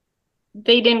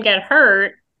they didn't get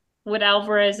hurt, would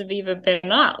Alvarez have even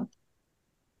been up?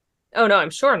 Oh, no, I'm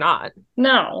sure not.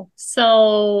 No.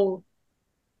 So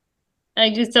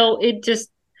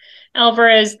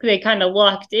Alvarez, they kind of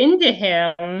locked into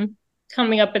him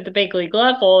coming up at the big league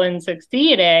level and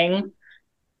succeeding.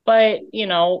 But,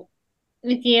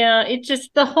 yeah, it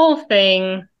just, the whole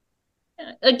thing,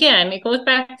 again, it goes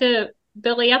back to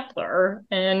Billy Epler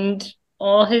and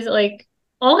all his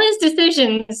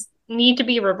decisions need to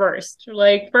be reversed.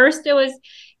 Like, first it was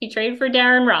he traded for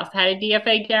Darren Ruff, had a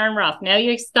DFA Darren Ruff. Now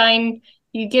you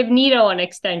give Nito an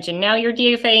extension. Now you're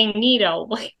DFAing Nito.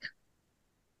 Like,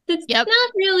 it's not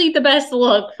really the best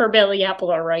look for Billy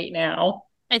Epler right now.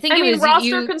 I think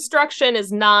roster construction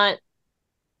does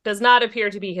not appear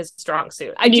to be his strong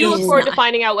suit. I do look forward to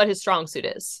finding out what his strong suit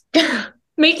is.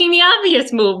 Making the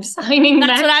obvious move, signing.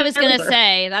 That's what I was gonna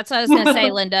say. That's what I was gonna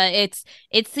say, Linda.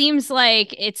 It seems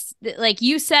like it's like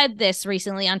you said this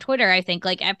recently on Twitter. I think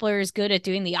like Epler is good at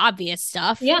doing the obvious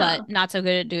stuff, but not so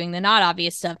good at doing the not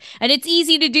obvious stuff. And it's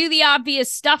easy to do the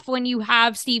obvious stuff when you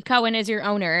have Steve Cohen as your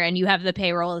owner and you have the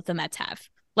payroll that the Mets have.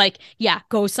 Like, yeah,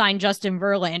 go sign Justin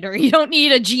Verlander. You don't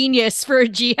need a genius for a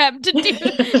GM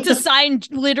to sign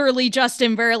literally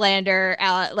Justin Verlander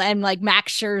and like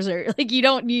Max Scherzer. Like, you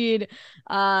don't need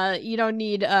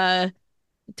to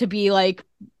be like,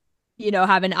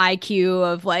 have an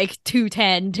IQ of like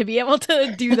 210 to be able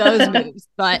to do those moves.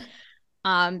 But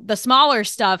the smaller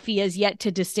stuff, he has yet to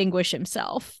distinguish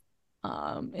himself.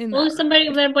 When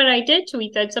I did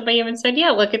tweet that, somebody even said, yeah,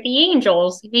 look at the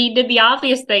Angels. He did the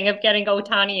obvious thing of getting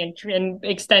Ohtani and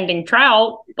extending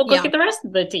Trout, but look at the rest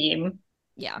of the team.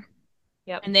 Yeah.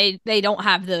 Yep. And they don't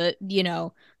have the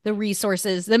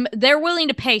resources. They're willing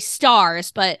to pay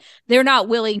stars, but they're not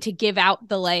willing to give out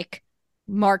the like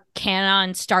Mark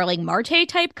Canha, Starling Marte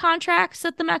type contracts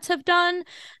that the Mets have done.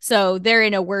 So they're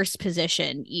in a worse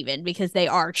position even because they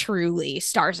are truly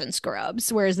stars and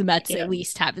scrubs, whereas the Mets at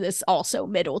least have this also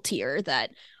middle tier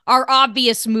that are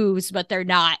obvious moves, but they're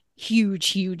not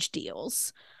huge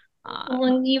deals. Well,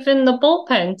 and even the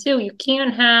bullpen too. You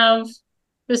can't have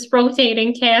this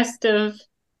rotating cast of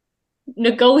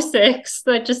Negosics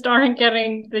that just aren't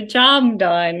getting the job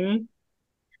done.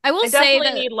 I will say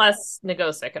that need less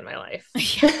Negosic in my life.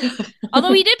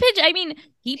 Although he did pitch, I mean,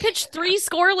 he pitched 3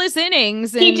 scoreless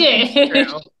innings. He did.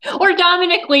 Or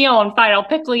Dominic Leone. Fine, I'll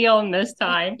pick Leone this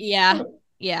time. Yeah.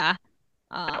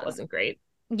 That wasn't great.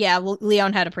 Yeah,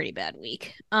 Leone had a pretty bad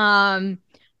week.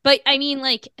 But I mean,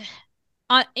 like,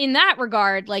 in that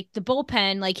regard, like the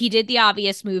bullpen, like he did the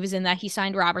obvious moves in that he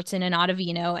signed Robertson and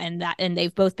Ottavino, and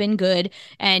they've both been good.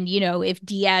 And if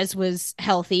Diaz was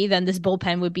healthy, then this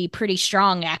bullpen would be pretty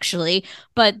strong, actually.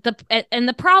 But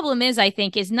the problem is, I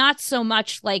think, is not so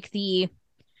much like the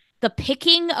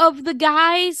picking of the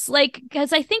guys, like,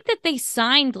 because I think that they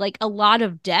signed like a lot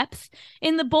of depth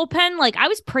in the bullpen. Like I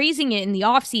was praising it in the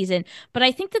offseason, but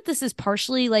I think that this is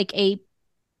partially like a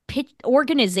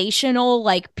organizational,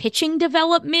 like pitching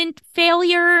development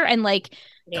failure and like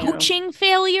coaching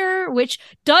failure, which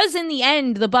does in the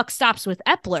end the buck stops with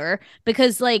Epler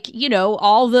because like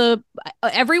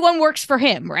everyone works for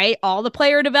him, right? All the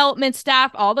player development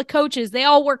staff, all the coaches, they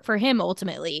all work for him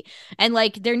ultimately. And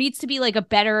like there needs to be like a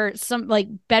better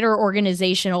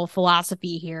organizational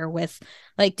philosophy here with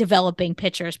like developing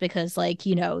pitchers because like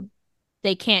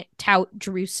they can't tout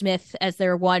Drew Smith as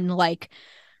their one like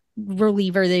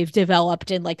reliever they've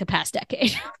developed in like the past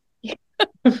decade.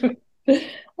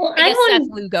 Well, I guess Seth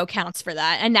Lugo counts for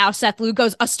that. And now Seth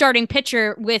Lugo's a starting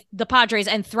pitcher with the Padres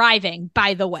and thriving,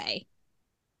 by the way.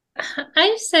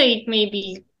 I say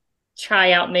maybe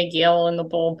try out McGill in the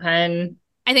bullpen.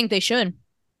 I think they should.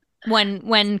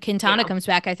 When Quintana comes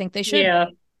back, I think they should. Yeah.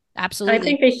 Absolutely. I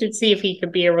think they should see if he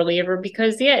could be a reliever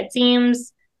because, it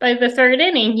seems by the 3rd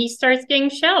inning, he starts getting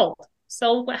shelled.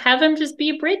 So have him just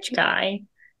be a bridge guy.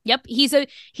 Yep,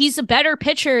 he's a better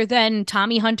pitcher than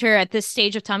Tommy Hunter at this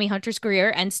stage of Tommy Hunter's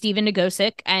career and Steven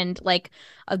Negosic and like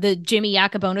the Jimmy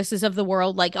Yacobonuses of the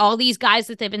world, like all these guys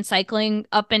that they've been cycling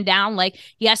up and down. Like,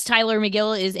 yes, Tyler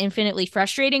McGill is infinitely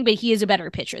frustrating, but he is a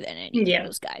better pitcher than any of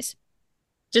those guys.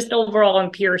 Just overall on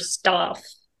pure stuff.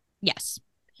 Yes.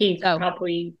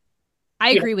 Probably...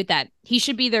 I agree with that. He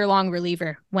should be their long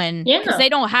reliever because they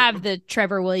don't have the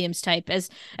Trevor Williams type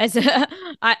I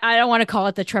don't want to call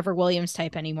it the Trevor Williams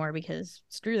type anymore because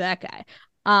screw that guy.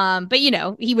 But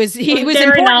he was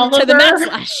important to the Mets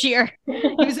last year.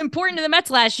 He was important to the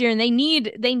Mets last year, and they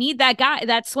need that guy,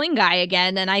 that swing guy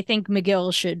again. And I think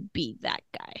McGill should be that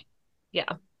guy.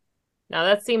 Yeah. Now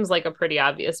that seems like a pretty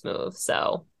obvious move.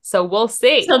 So we'll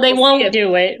see. So they won't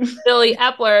do it. Billy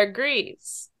Epler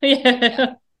agrees.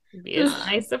 Yeah. It'd be a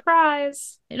nice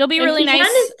surprise. It'll be really nice. He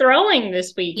is throwing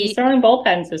this week. He's throwing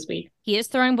bullpens this week. He is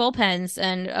throwing bullpens,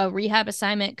 and a rehab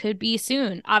assignment could be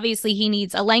soon. Obviously, he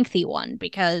needs a lengthy one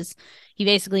because he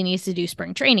basically needs to do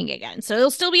spring training again. So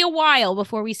it'll still be a while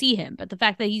before we see him. But the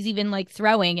fact that he's even like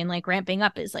throwing and like ramping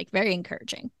up is like very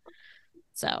encouraging.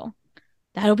 So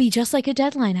that'll be just like a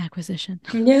deadline acquisition.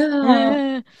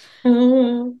 Yeah.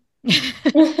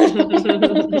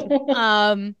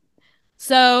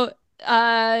 So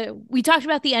we talked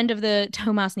about the end of the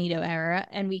Tomas Nido era,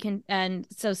 and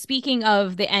so speaking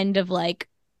of the end of like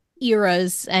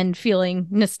eras and feeling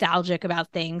nostalgic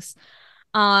about things,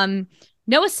 Noah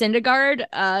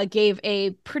Syndergaard gave a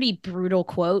pretty brutal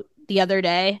quote the other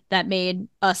day that made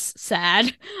us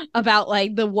sad about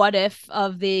like the what if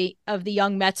of the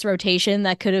young Mets rotation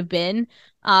that could have been.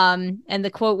 And the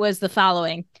quote was the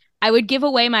following: "I would give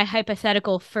away my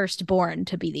hypothetical firstborn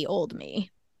to be the old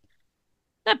me."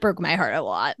 That broke my heart a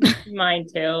lot. Mine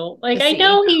too. Like, I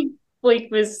know he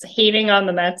was hating on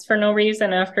the Mets for no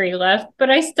reason after he left, but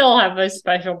I still have a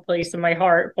special place in my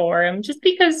heart for him just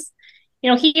because,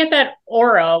 he had that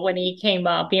aura when he came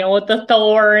up, with the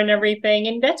Thor and everything.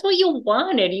 And that's what you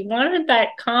wanted. You wanted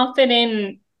that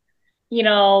confident,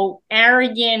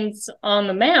 arrogance on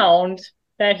the mound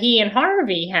that he and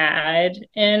Harvey had.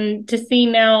 And to see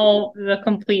now the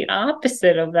complete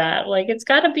opposite of that, like, it's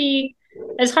got to be,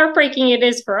 as heartbreaking it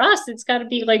is for us, it's got to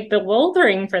be like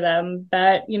bewildering for them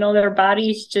that, their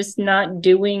body's just not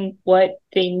doing what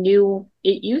they knew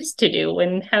it used to do.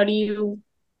 And how do you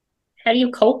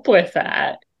cope with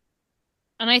that?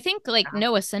 And I think like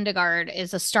Noah Syndergaard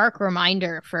is a stark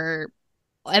reminder for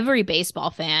every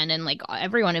baseball fan and like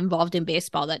everyone involved in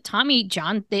baseball that Tommy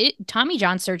John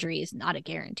surgery is not a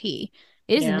guarantee.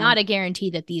 It is not a guarantee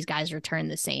that these guys return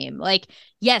the same. Like,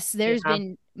 yes, there's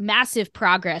been massive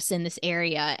progress in this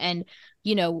area. And,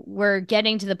 you know, we're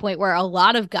getting to the point where a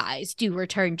lot of guys do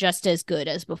return just as good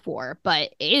as before,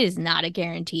 but it is not a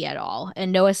guarantee at all.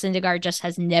 And Noah Syndergaard just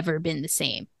has never been the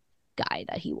same guy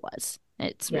that he was.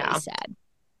 It's really sad.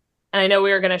 And I know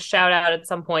we were going to shout out at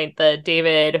some point the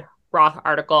David Roth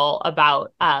article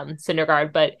about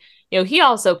Syndergaard, but, you know, he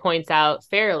also points out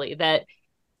fairly that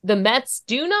the Mets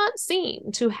do not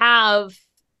seem to have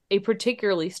a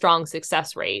particularly strong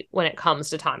success rate when it comes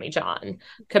to Tommy John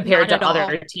compared to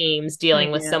other teams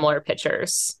dealing with similar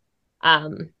pitchers.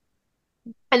 And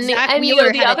Zach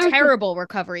Wheeler had a terrible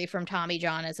recovery from Tommy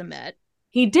John as a Met.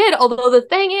 He did, although the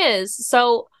thing is,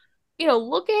 so, you know,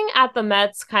 looking at the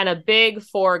Mets kind of big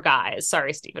four guys,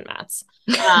 sorry, Steven Matz.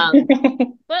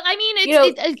 But I mean,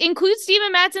 it includes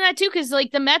Steven Matz in that too, because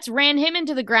like the Mets ran him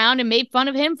into the ground and made fun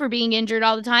of him for being injured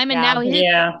all the time, and now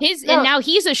now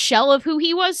he's a shell of who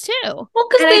he was too. Well,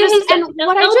 because his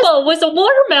elbow was a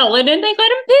watermelon, and they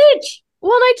let him pitch.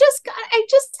 Well, and I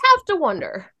just have to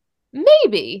wonder,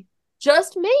 maybe,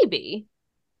 just maybe,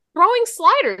 throwing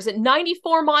sliders at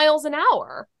 94 miles an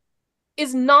hour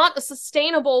is not a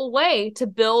sustainable way to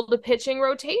build a pitching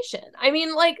rotation. I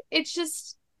mean, like, it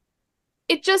just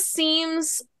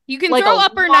seems you can like throw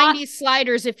upper 90s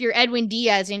sliders if you're Edwin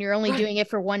Diaz and you're only doing it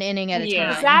for one inning at a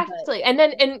time. Exactly.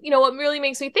 But... And you know what really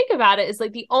makes me think about it is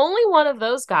like the only one of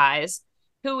those guys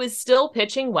who is still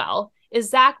pitching well is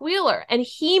Zach Wheeler, and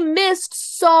he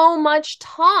missed so much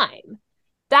time.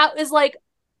 That is like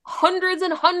hundreds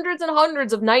and hundreds and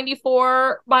hundreds of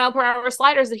 94 mile per hour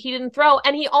sliders that he didn't throw,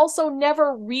 and he also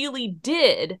never really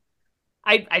did.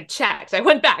 I checked. I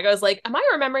went back. I was like, am I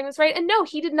remembering this right? And no,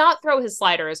 he did not throw his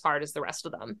slider as hard as the rest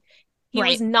of them. He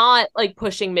was not like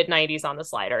pushing mid-90s on the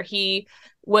slider. He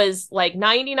was like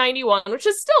 90, 91, which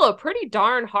is still a pretty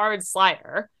darn hard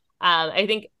slider. I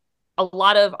think a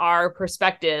lot of our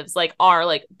perspectives, like our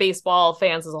like baseball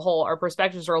fans as a whole, our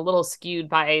perspectives are a little skewed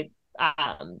by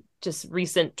just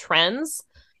recent trends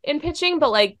in pitching. But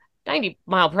like 90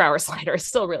 mile per hour slider is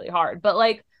still really hard. But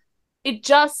like it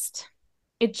just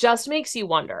makes you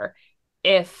wonder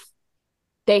if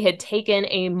they had taken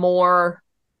a more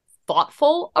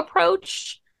thoughtful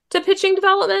approach to pitching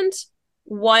development,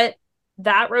 what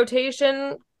that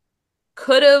rotation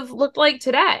could have looked like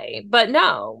today. But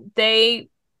no, they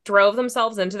drove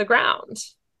themselves into the ground.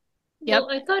 Yep.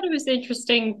 Well, I thought it was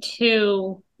interesting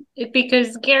too,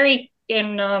 because Gary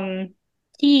and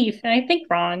Keith, and I think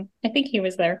Ron, I think he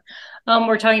was there.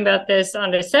 We're talking about this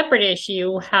on a separate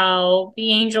issue, how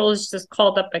the Angels just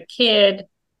called up a kid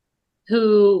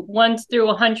who once threw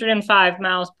 105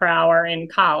 miles per hour in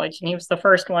college, and he was the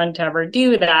first one to ever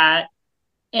do that.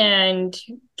 And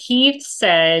Keith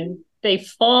said they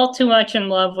fall too much in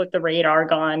love with the radar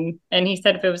gun. And he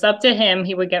said if it was up to him,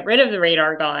 he would get rid of the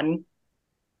radar gun.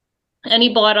 And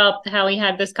he brought up how he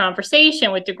had this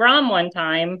conversation with DeGrom one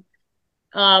time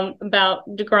about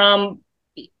DeGrom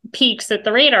peaks at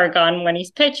the radar gun when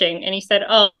he's pitching. And he said,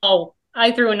 oh,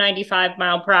 I threw a 95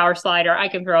 mile per hour slider. I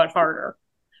can throw it harder.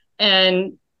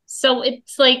 And so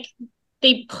it's like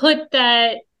they put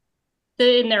that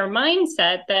in their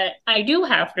mindset that I do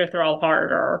have to throw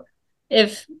harder.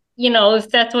 If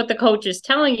that's what the coach is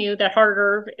telling you, that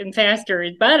harder and faster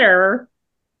is better,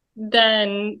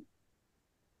 then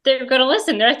they're going to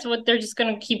listen. That's what they're just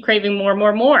going to keep craving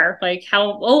more. Like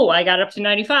I got up to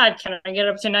 95. Can I get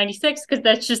up to 96? Because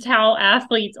that's just how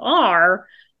athletes are.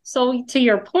 So to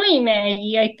your point,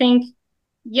 Maggie, I think,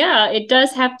 it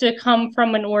does have to come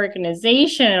from an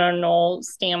organizational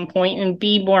standpoint and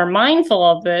be more mindful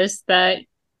of this, that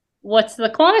what's the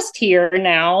cost here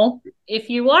now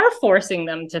if you are forcing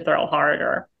them to throw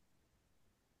harder?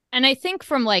 And I think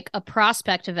from like a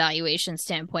prospect evaluation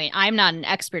standpoint, I'm not an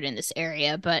expert in this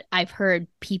area, but I've heard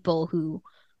people who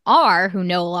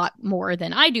know a lot more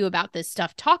than I do about this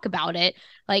stuff talk about it.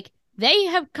 Like they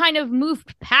have kind of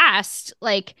moved past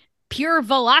like pure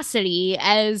velocity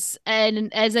as an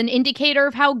indicator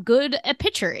of how good a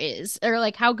pitcher is, or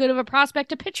like how good of a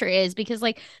prospect a pitcher is, because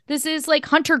like this is like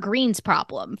Hunter Green's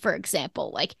problem, for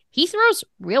example. Like he throws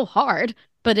real hard,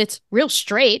 but it's real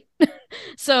straight.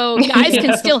 So guys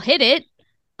can still hit it.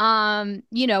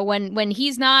 When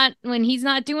he's not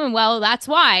doing well, that's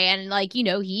why. And like,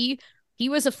 he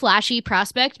was a flashy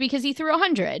prospect because he threw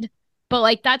 100. But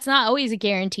like that's not always a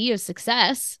guarantee of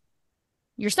success.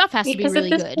 Your stuff has to be really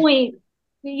good.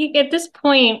 At this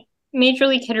point, major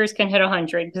league hitters can hit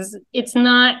 100 because it's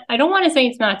not, I don't want to say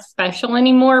it's not special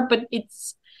anymore, but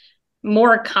it's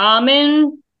more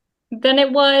common than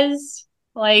it was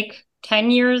like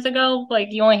 10 years ago. Like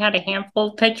you only had a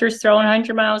handful of pitchers throwing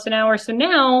 100 miles an hour. So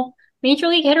now major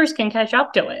league hitters can catch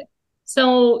up to it.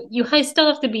 So you still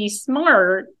have to be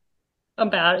smart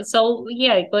about it. So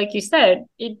yeah, like you said,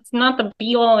 it's not the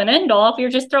be all and end all if you're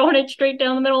just throwing it straight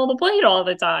down the middle of the plate all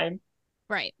the time.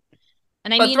 Right.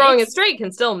 And I But mean, throwing it straight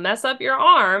can still mess up your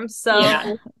arm. So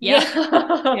yeah.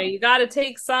 you got to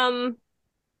take some.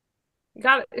 You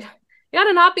got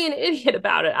to not be an idiot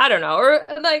about it. I don't know, or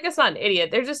I guess not an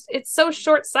idiot. It's so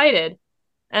short sighted,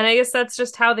 and I guess that's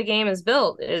just how the game is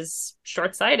built. Is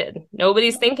short sighted.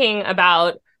 Nobody's thinking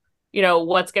about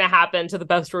what's going to happen to the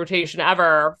best rotation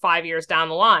ever 5 years down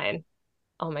the line.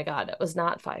 Oh my God, that was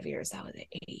not 5 years. That was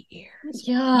 8 years.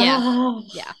 Yeah.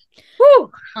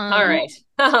 Woo. All right.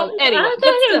 Anyway, I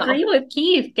kind of agree with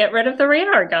Keith. Get rid of the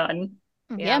radar gun.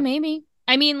 Yeah, maybe.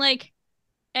 I mean, like,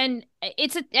 and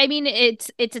it's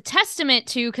a testament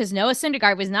to, because Noah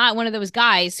Syndergaard was not one of those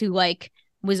guys who like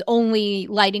was only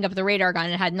lighting up the radar gun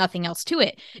and had nothing else to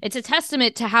it. It's a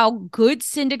testament to how good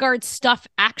Syndergaard's stuff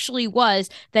actually was,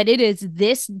 that it is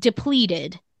this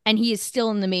depleted and he is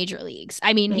still in the major leagues.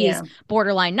 I mean, he is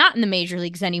borderline not in the major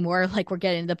leagues anymore. Like, we're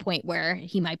getting to the point where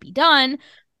he might be done.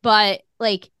 But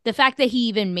like the fact that he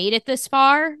even made it this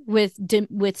far with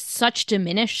such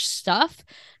diminished stuff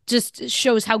just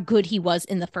shows how good he was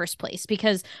in the first place,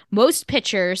 because most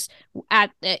pitchers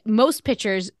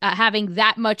having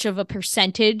that much of a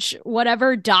percentage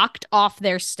whatever docked off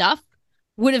their stuff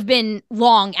would have been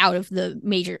long out of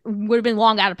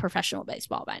professional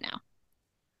baseball by now.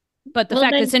 But the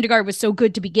fact that Syndergaard was so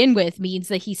good to begin with means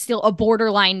that he's still a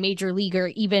borderline major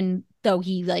leaguer, even though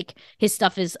his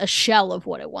stuff is a shell of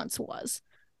what it once was.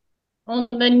 Well,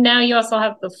 then now you also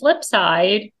have the flip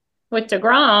side with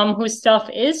DeGrom, whose stuff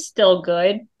is still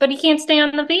good, but he can't stay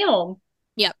on the field.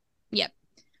 Yep.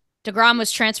 DeGrom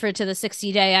was transferred to the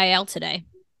 60-day IL today.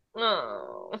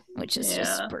 Oh, which is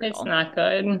just brutal. It's not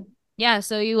good. Yeah,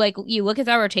 so you look at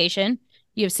that rotation.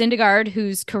 You have Syndergaard,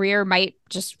 whose career might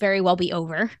just very well be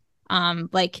over.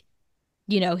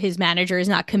 His manager is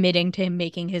not committing to him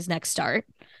making his next start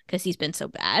because he's been so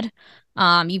bad.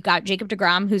 You've got Jacob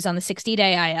DeGrom, who's on the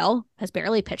 60-day IL, has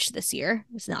barely pitched this year,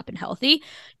 has not been healthy.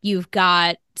 You've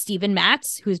got Steven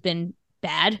Matz, who's been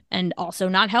bad and also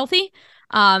not healthy.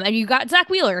 And you've got Zach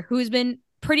Wheeler, who's been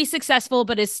pretty successful,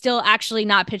 but is still actually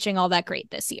not pitching all that great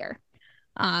this year.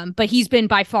 But he's been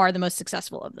by far the most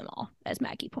successful of them all, as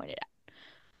Maggie pointed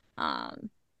out.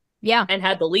 Yeah. And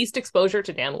had the least exposure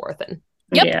to Dan Worthen.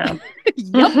 Yep. Yeah.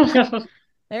 Yep.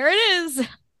 There it is.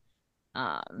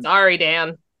 Sorry,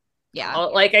 Dan. Yeah.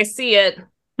 Like, I see it.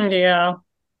 Yeah.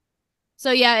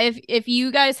 So yeah, if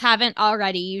you guys haven't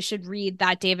already, you should read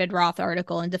that David Roth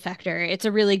article in Defector. It's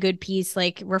a really good piece,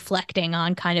 like reflecting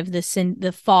on kind of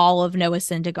the fall of Noah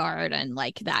Syndergaard and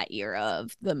like that era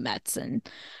of the Mets. And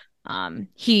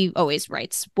he always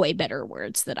writes way better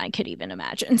words than I could even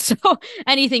imagine. So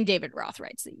anything David Roth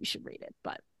writes, that you should read it,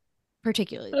 but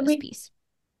particularly this piece.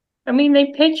 I mean,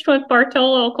 they pitched with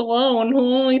Bartolo Colon, who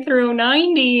only threw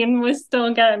 90 and was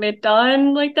still getting it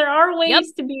done. Like, there are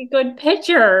ways to be a good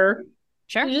pitcher.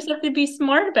 Sure. You just have to be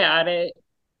smart about it.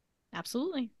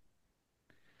 Absolutely.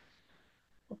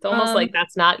 It's almost like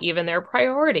that's not even their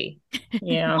priority.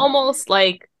 Yeah. Almost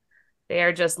like they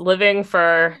are just living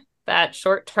for that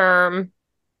short-term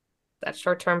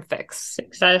fix.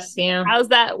 Success, yeah. How's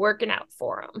that working out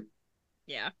for them?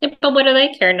 Yeah. But what do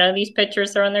they care? None of these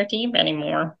pitchers are on their team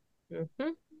anymore. Mm-hmm.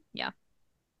 Yeah.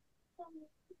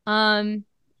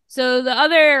 So the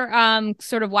other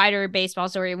sort of wider baseball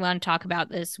story we want to talk about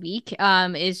this week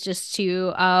is just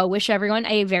to wish everyone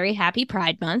a very happy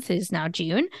Pride Month. It is now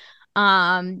June.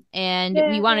 And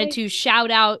we wanted to shout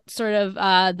out sort of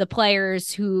the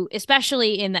players who,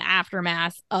 especially in the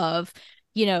aftermath of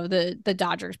the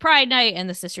Dodgers Pride Night and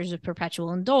the Sisters of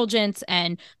Perpetual Indulgence,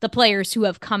 and the players who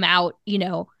have come out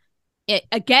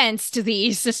against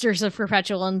the Sisters of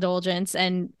Perpetual Indulgence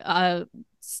and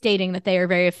stating that they are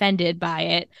very offended by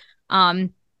it.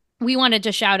 We wanted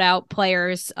to shout out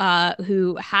players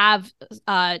who have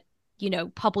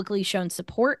publicly shown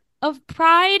support of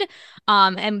Pride.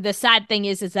 And the sad thing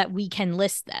is that we can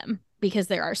list them because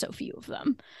there are so few of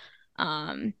them.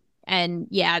 And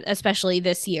yeah, especially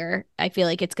this year, I feel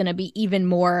like it's going to be even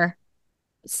more,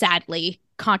 sadly,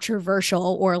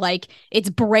 controversial, or like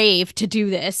it's brave to do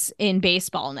this in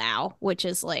baseball now, which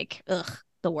is like,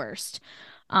 the worst.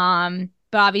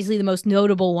 But obviously the most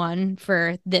notable one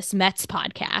for this Mets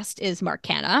podcast is Mark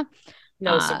Canha.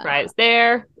 No surprise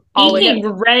there. He came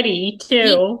ready,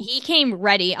 too. He came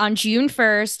ready. On June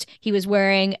 1st, he was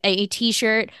wearing a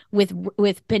T-shirt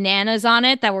with bananas on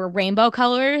it that were rainbow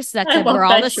colors that said we're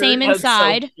all the same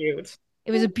inside. So cute.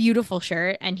 It was a beautiful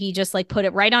shirt, and he just like put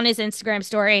it right on his Instagram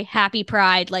story. Happy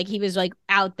Pride. Like, he was like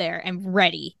out there and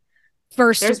ready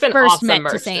There's been first awesome Met to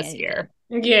merch say this anything. year.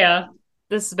 Yeah.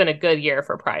 This has been a good year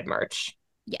for Pride merch.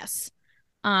 Yes.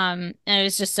 And it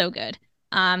was just so good.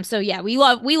 So yeah, we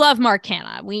love Mark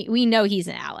Canha. We know he's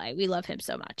an ally. We love him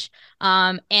so much.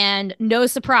 And no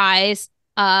surprise,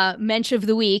 mensch of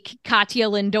the week, Katya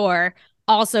Lindor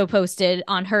also posted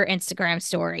on her Instagram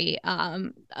story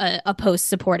a post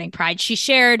supporting Pride. She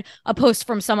shared a post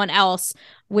from someone else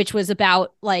which was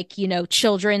about like, you know,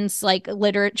 children's like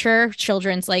literature,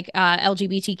 children's like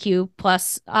LGBTQ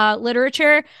plus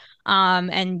literature.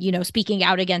 And you know, speaking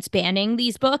out against banning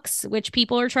these books, which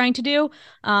people are trying to do.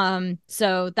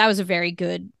 So that was a very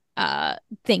good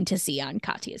thing to see on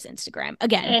Katya's Instagram.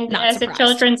 Again, And not as surprised. a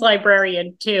children's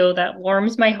librarian too, that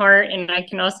warms my heart, and I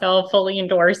can also fully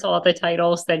endorse all the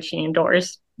titles that she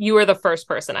endorsed. You were the first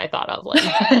person I thought of, Lynn.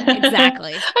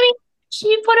 Exactly. I mean,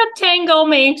 she put up Tango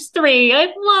Makes Three. I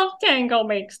love Tango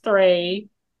Makes Three.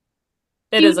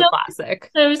 It is a classic.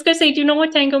 I was gonna say, do you know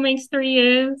what Tango Makes Three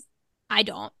is? I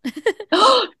don't.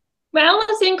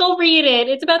 Allison, go read it.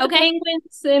 It's about the Okay.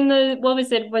 penguins in the, what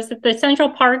was it? Was it the Central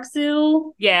Park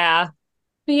Zoo? Yeah.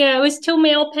 Yeah, it was two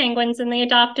male penguins and they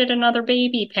adopted another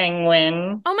baby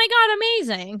penguin. Oh my God,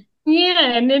 amazing.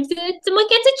 Yeah, and it's like,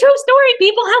 it's a true story,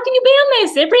 people. How can you ban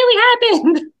this? It really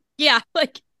happened. Yeah,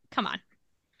 like, come on.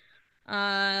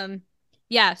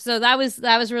 Yeah, so that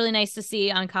was really nice to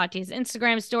see on Katya's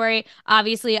Instagram story.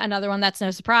 Obviously, another one that's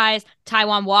no surprise.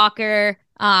 Taiwan Walker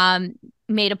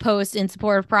made a post in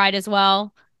support of Pride as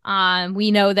well.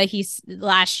 We know that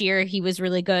last year he was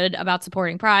really good about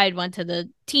supporting Pride, went to the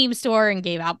team store and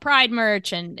gave out Pride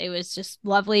merch, and it was just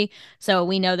lovely. So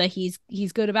we know that he's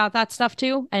good about that stuff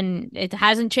too, and it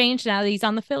hasn't changed now that he's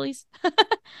on the Phillies.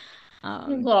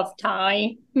 Love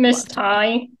Ty. Miss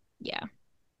Ty. Yeah.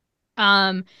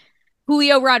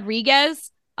 Julio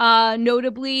Rodriguez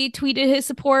notably tweeted his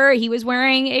support. He was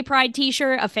wearing a Pride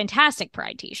t-shirt, a fantastic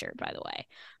Pride t-shirt, by the way.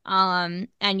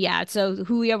 And yeah, so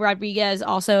Julio Rodriguez,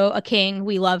 also a king.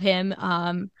 We love him.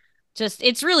 Just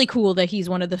it's really cool that he's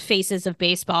one of the faces of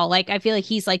baseball. Like, I feel like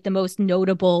he's like the most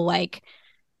notable like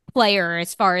player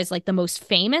as far as like the most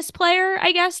famous player,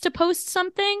 I guess, to post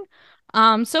something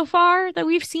so far that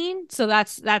we've seen. So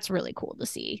that's really cool to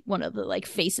see one of the like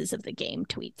faces of the game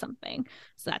tweet something.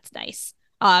 So that's nice.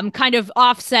 Kind of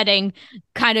offsetting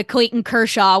kind of Clayton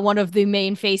Kershaw, one of the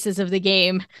main faces of the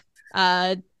game,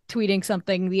 tweeting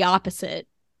something the opposite.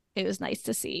 It was nice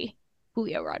to see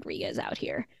Julio Rodriguez out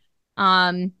here.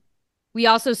 We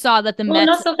also saw that the Mets. And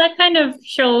also that kind of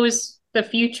shows the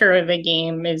future of the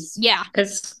game is, yeah,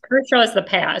 because Kershaw is the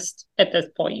past at this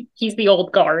point. He's the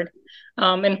old guard,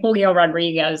 and Julio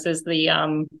Rodriguez is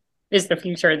the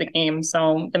future of the game.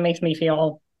 So that makes me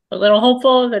feel a little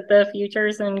hopeful that the future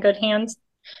is in good hands.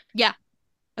 Yeah,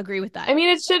 agree with that. I mean,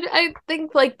 I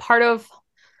think like part of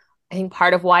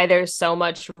why there's so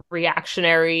much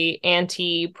reactionary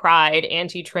anti-pride,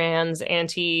 anti-trans,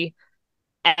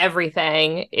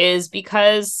 anti-everything is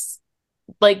because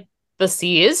like the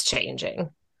sea is changing.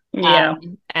 Yeah.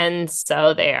 And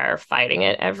so they are fighting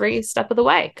it every step of the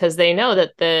way because they know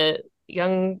that the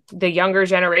younger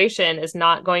generation is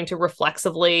not going to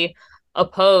reflexively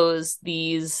oppose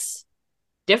these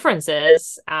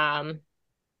differences. So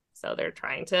they're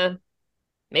trying to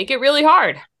make it really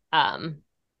hard. And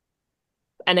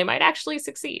they might actually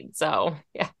succeed. So,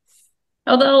 yeah.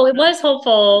 Although it was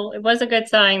hopeful, it was a good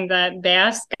sign that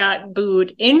Bass got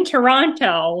booed in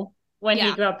Toronto when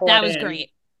he got brought in. That was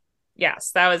great.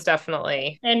 Yes, that was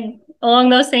definitely. And along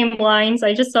those same lines,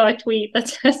 I just saw a tweet that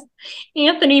says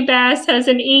Anthony Bass has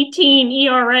an 18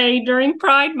 ERA during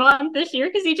Pride Month this year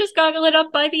because he just got lit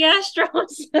up by the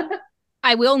Astros.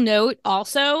 I will note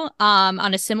also,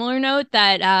 on a similar note,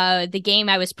 that the game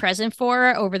I was present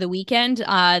for over the weekend,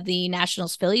 the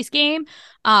Nationals Phillies game,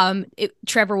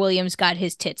 Trevor Williams got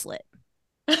his tits lit.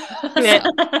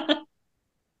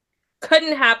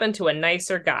 Couldn't happen to a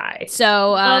nicer guy.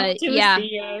 So yeah,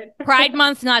 Pride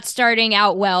Month not starting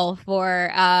out well for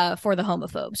the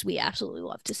homophobes. We absolutely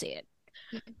love to see it.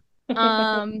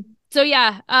 So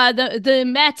yeah, the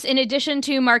Mets, in addition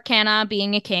to Mark Canha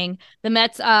being a king, the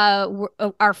Mets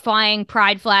are flying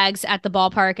pride flags at the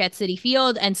ballpark at Citi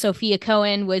Field, and Sophia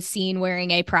Cohen was seen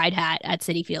wearing a pride hat at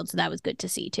Citi Field, so that was good to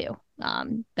see too.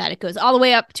 That it goes all the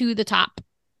way up to the top.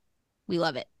 We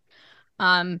love it.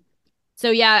 So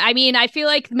yeah, I mean, I feel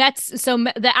like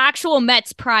the actual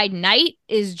Mets Pride Night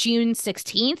is June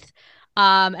 16th.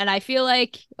 And I feel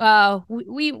like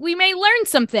we may learn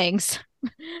some things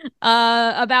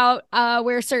about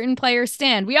where certain players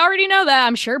stand. We already know that.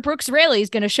 I'm sure Brooks Raley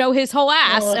is going to show his whole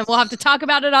ass, and we'll have to talk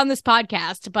about it on this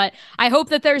podcast. But I hope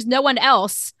that there's no one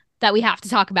else that we have to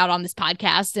talk about on this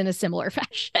podcast in a similar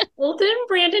fashion. Well, didn't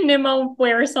Brandon Nimmo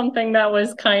wear something that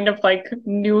was kind of like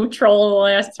neutral the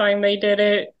last time they did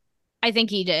it? I think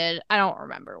he did. I don't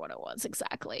remember what it was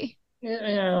exactly.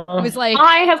 Yeah. It was like,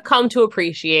 I have come to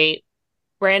appreciate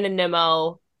Brandon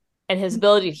Nimmo and his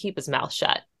ability to keep his mouth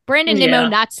shut. Brandon Nimmo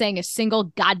not saying a single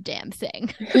goddamn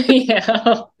thing.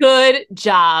 Yeah. Good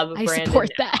job, I Brandon support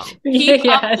Nimmo. that. Keep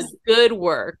up the good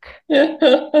work.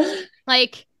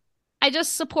 Like, I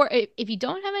just support, if you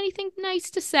don't have anything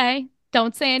nice to say,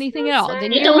 don't say anything at Don't all. say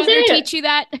Didn't it. your Don't mother say it. teach you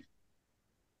that?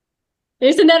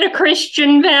 Isn't that a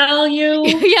Christian value?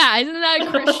 Yeah, isn't that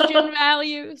a Christian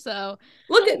value? So,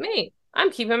 Look at me. I'm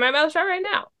keeping my mouth shut right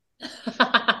now.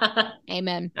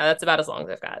 amen. No, that's about as long as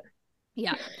I've got.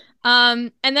 Yeah.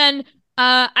 And then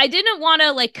I didn't want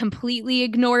to like completely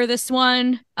ignore this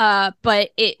one,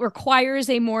 but it requires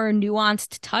a more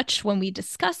nuanced touch when we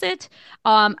discuss it.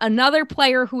 Another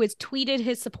player who has tweeted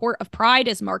his support of Pride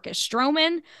is Marcus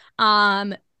Stroman.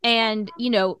 And you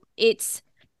know, it's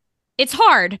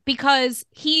hard because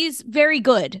he's very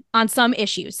good on some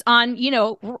issues, on, you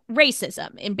know,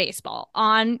 racism in baseball,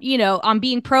 on, you know, on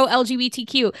being pro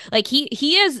LGBTQ. Like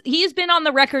he has been on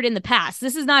the record in the past.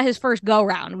 This is not his first go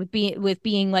round with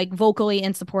being like vocally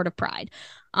in support of Pride.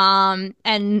 And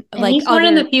like he's one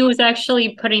of the few who's actually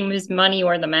putting his money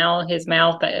where his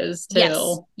mouth is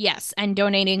too. Yes, and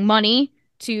donating money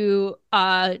to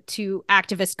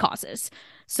activist causes.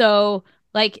 So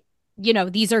like, you know,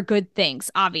 these are good things,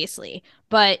 obviously,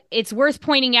 but it's worth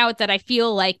pointing out that I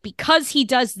feel like because he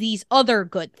does these other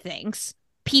good things,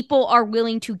 people are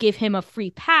willing to give him a free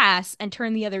pass and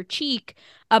turn the other cheek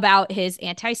about his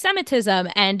anti-Semitism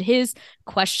and his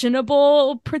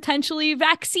questionable, potentially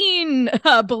vaccine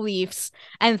beliefs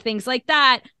and things like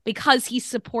that because he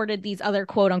supported these other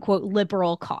quote unquote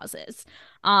liberal causes.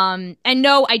 And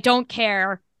no, I don't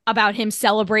care about him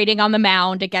celebrating on the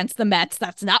mound against the Mets.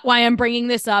 That's not why I'm bringing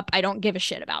this up. I don't give a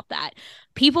shit about that.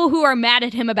 People who are mad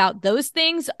at him about those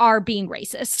things are being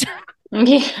racist.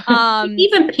 Yeah.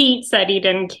 Even Pete said he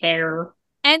didn't care.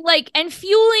 And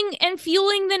fueling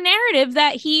the narrative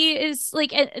that he is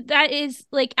like, that is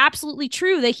like absolutely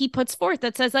true, that he puts forth,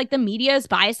 that says like the media is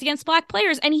biased against Black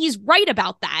players, and he's right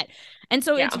about that. And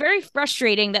so it's very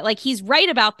frustrating that like he's right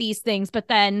about these things, but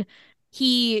then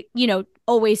he, you know,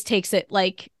 always takes it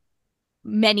like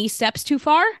many steps too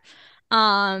far.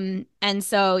 And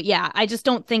so yeah, I just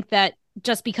don't think that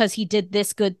just because he did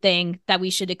this good thing that we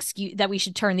should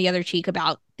turn the other cheek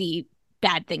about the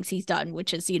bad things he's done,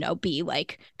 which is, you know, be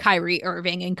like Kyrie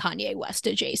Irving and Kanye West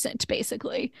adjacent,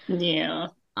 basically. Yeah.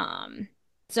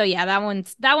 So yeah, that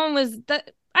one was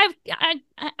that I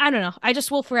don't know. I just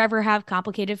will forever have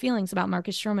complicated feelings about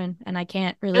Marcus Stroman, and I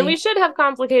can't really. And we should have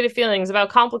complicated feelings about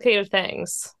complicated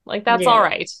things. Like that's all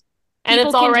right. And People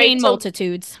it's all right contain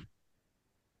multitudes.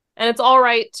 And it's all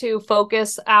right to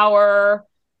focus our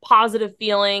positive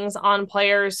feelings on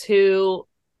players who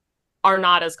are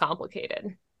not as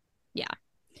complicated. Yeah.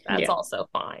 That's also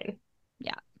fine.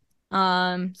 Yeah.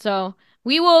 So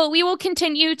we will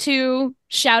continue to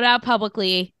shout out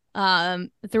publicly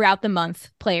throughout the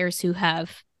month players who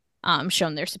have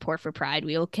shown their support for Pride.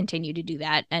 We will continue to do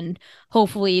that, and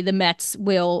hopefully the Mets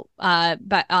will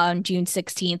but on June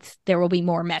 16th there will be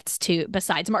more Mets too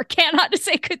besides Mark Canha to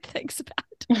say good things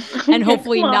about, and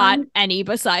hopefully not any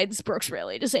besides Brooks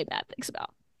Raley to say bad things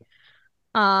about.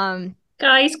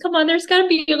 Guys, come on, there's got to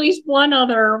be at least one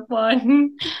other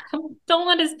one. Don't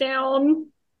let us down.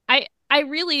 I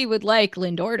really would like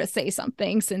Lindor to say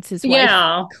something, since his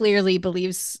wife clearly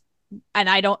believes, and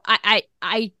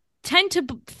I tend to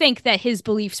think that his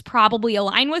beliefs probably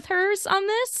align with hers on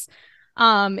this.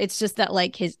 It's just that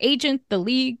like his agent, the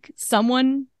league,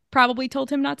 someone probably told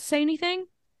him not to say anything.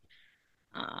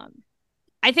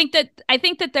 I think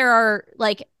that there are,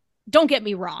 like, don't get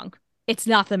me wrong, it's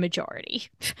not the majority.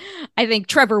 I think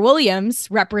Trevor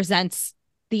Williams represents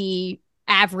the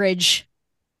average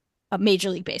Major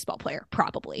League Baseball player,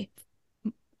 probably.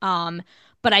 But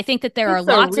I think that there are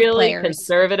lots of players.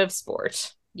 Conservative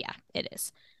sport. Yeah, it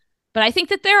is. But I think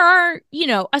that there are, you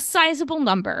know, a sizable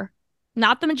number,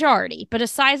 not the majority, but a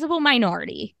sizable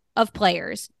minority of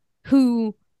players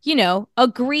who, you know,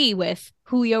 agree with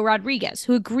Julio Rodriguez,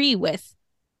 who agree with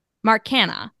Mark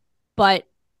Canha, but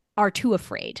are too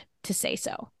afraid to say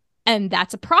so. And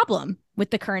that's a problem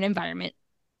with the current environment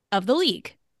of the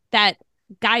league, that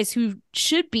guys who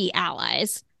should be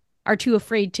allies are too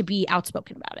afraid to be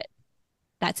outspoken about it.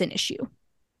 That's an issue.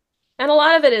 And a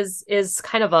lot of it is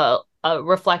kind of a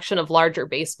reflection of larger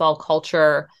baseball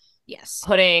culture. Yes.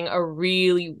 Putting a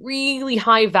really, really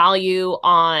high value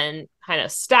on kind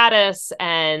of status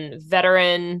and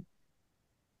veteran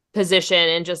position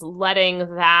and just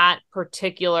letting that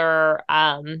particular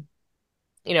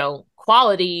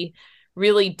quality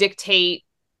really dictate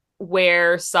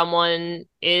where someone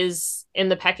is in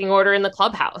the pecking order in the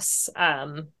clubhouse.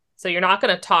 So you're not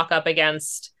going to talk up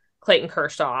against Clayton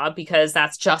Kershaw because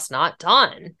that's just not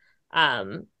done.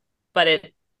 But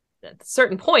at a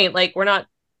certain point, like, we're not,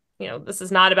 this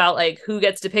is not about like who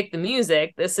gets to pick the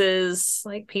music. This is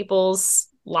like people's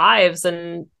lives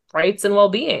and rights and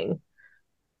well-being.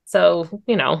 So,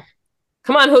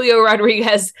 come on, Julio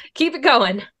Rodriguez, keep it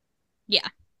going. Yeah.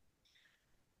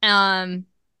 And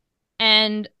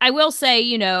I will say,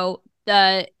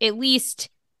 at least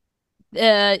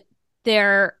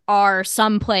there are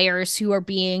some players who are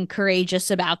being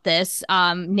courageous about this,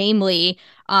 namely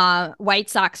White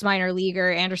Sox minor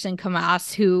leaguer Anderson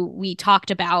Camas, who we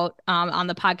talked about on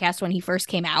the podcast when he first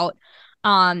came out.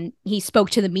 He spoke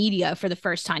to the media for the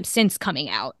first time since coming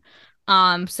out.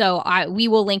 So we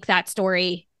will link that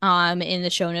story in the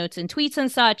show notes and tweets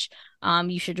and such.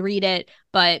 You should read it,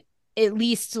 but at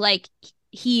least like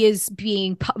he is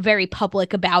being very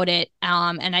public about it.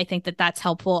 And I think that that's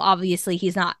helpful. Obviously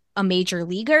he's not a major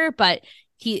leaguer, but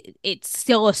it's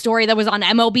still a story that was on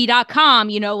MLB.com,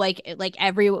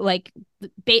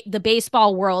 the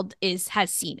baseball world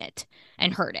has seen it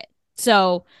and heard it.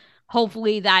 So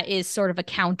hopefully that is sort of a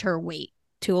counterweight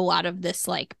to a lot of this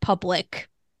like public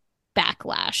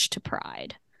backlash to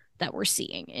pride that we're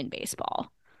seeing in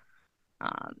baseball.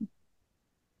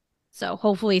 So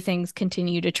hopefully things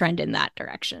continue to trend in that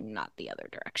direction, not the other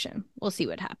direction. We'll see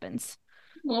what happens.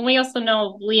 Well, we also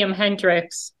know Liam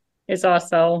Hendricks is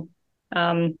also,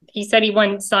 he said he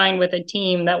wouldn't sign with a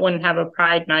team that wouldn't have a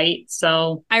pride night.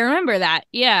 So I remember that.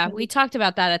 Yeah, we talked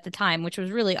about that at the time, which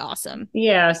was really awesome.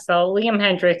 Yeah, so Liam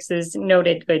Hendricks is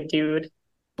noted good dude.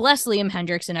 Bless Liam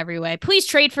Hendricks in every way. Please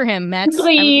trade for him, Mets.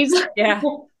 Please. Yeah.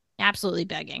 Absolutely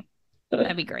begging.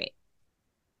 That'd be great.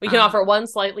 We can offer one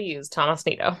slightly used Thomas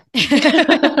Nito. Please.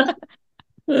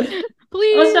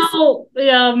 Also,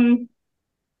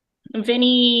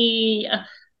 Vinny,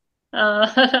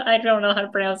 I don't know how to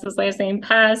pronounce his last name.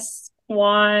 Pasquantino?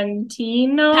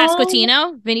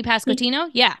 Vinny Pasquantino?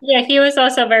 Yeah. Yeah, he was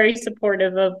also very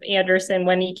supportive of Anderson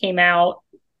when he came out.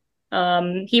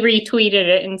 He retweeted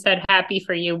it and said, "Happy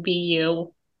for you, be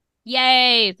you."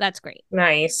 Yay, that's great.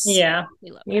 Nice. Yeah.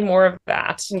 We love Need more of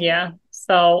that. Yeah.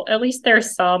 So at least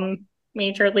there's some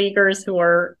major leaguers who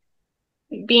are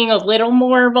being a little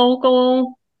more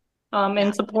vocal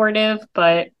and supportive,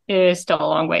 but it is still a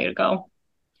long way to go.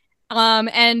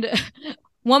 And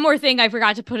one more thing I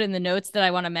forgot to put in the notes that I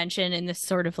want to mention in this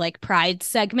sort of like pride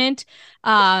segment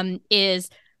is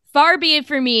far be it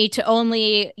for me to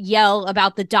only yell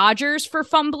about the Dodgers for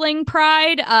fumbling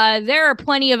pride. There are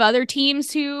plenty of other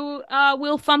teams who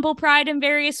will fumble pride in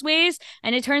various ways.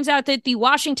 And it turns out that the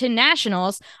Washington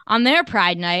Nationals on their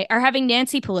pride night are having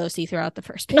Nancy Pelosi throw out the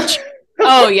first pitch.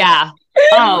 Oh, yeah.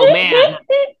 Oh, man.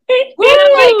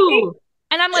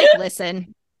 And I'm like,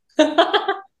 listen.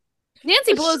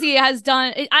 Nancy Pelosi has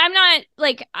done. I'm not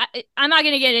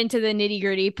going to get into the nitty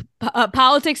gritty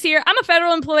politics here. I'm a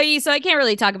federal employee, so I can't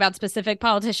really talk about specific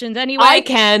politicians anyway. I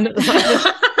can.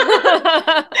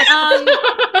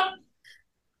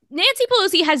 Nancy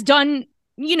Pelosi has done,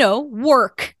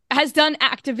 work, has done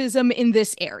activism in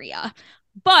this area,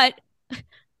 but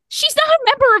she's not a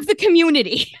member of the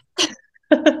community.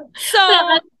 So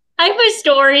I have a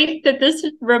story that this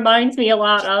reminds me a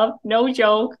lot of. No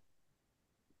joke.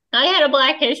 I had a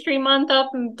Black History Month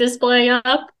display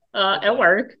up at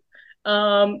work,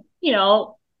 highlighting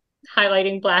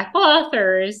Black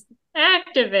authors,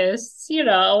 activists,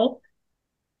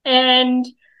 and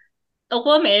a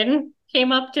woman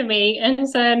came up to me and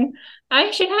said,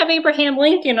 "I should have Abraham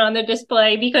Lincoln on the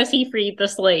display because he freed the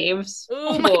slaves."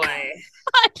 Oh boy.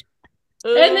 God.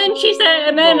 And then she said,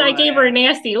 and then I gave her a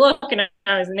nasty look, and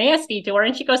I was nasty to her,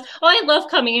 and she goes, "Oh, I love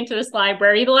coming into this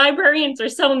library. The librarians are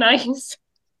so nice."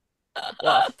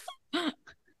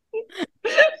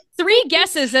 3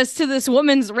 guesses as to this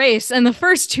woman's race, and the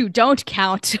first 2 don't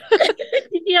count.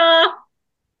 Yeah.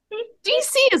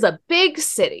 DC is a big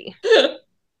city.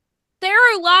 There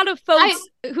are a lot of folks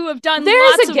who have done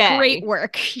There's lots a of gay. great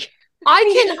work.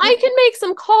 I can make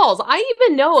some calls. I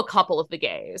even know a couple of the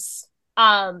gays.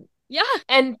 Yeah.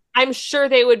 And I'm sure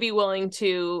they would be willing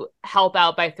to help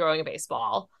out by throwing a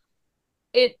baseball.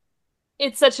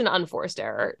 It's such an unforced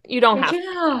error. You don't have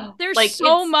to. There's Like,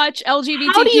 so much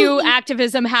LGBTQ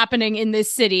activism happening in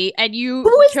this city, and you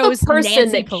Who is chose the person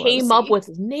Nancy that Pelosi. came up with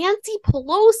Nancy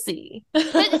Pelosi? But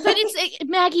it's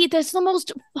Maggie. That's the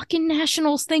most fucking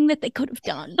nationals thing that they could have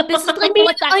done. This is like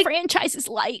what that franchise is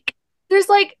like. There's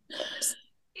like,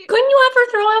 Couldn't you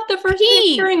ever throw out the first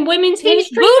pitch during Women's Pete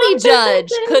History Booty Month or Judge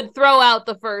something? could throw out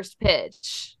the first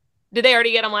pitch. Did they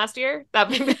already get him last year? That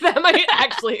might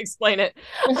actually explain it.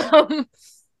 The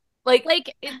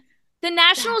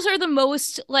Nationals are the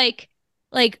most like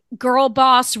girl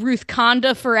boss Ruth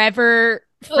Conda forever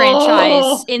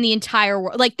franchise in the entire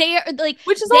world. Like they are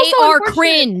which is they also are unfortunate.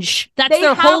 cringe. That's They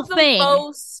their have whole the thing.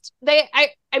 Most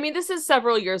I mean, this is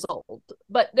several years old,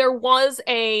 but there was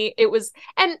and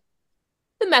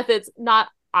the method's not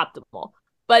optimal,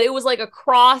 but it was like a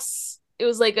cross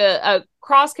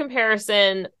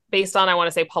comparison based on, I want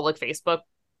to say, public Facebook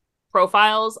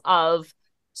profiles of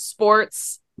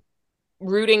sports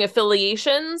rooting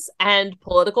affiliations and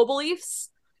political beliefs.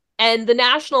 And the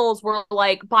Nationals were,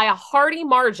 like, by a hearty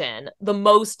margin, the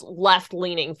most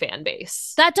left-leaning fan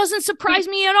base. That doesn't surprise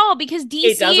me at all, because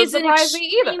DC is an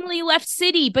extremely left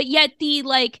city, but yet the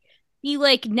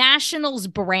Nationals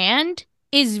brand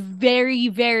is very,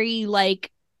 very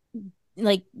like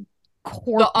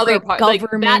corporate, the other part,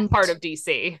 government, like that part of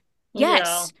DC. Yes.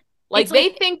 Yeah. Like, they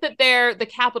think that they're the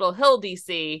Capitol Hill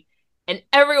DC, and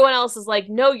everyone else is like,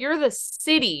 no, you're the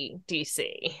city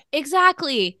DC.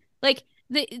 Exactly.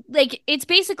 It's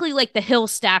basically like the Hill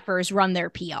staffers run their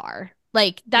PR.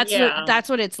 Like, that's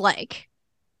what it's like.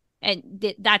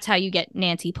 And that's how you get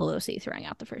Nancy Pelosi throwing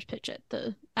out the first pitch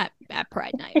at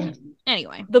Pride Night.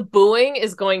 Anyway, the booing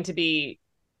is going to be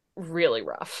really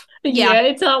rough. Yeah,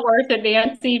 it's not worth it,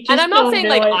 Nancy. Just and I'm not saying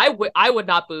like it. I would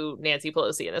not boo Nancy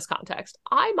Pelosi in this context.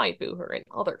 I might boo her in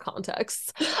other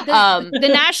contexts. The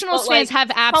Nationals fans have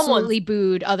absolutely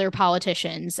booed other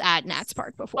politicians at Nats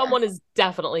Park before. Someone is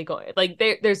definitely going, like,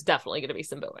 there's definitely going to be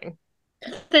some booing.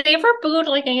 Did they ever booed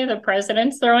like any of the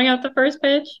presidents throwing out the first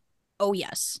pitch? Oh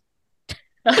yes.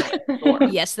 Sure.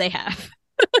 Yes, they have.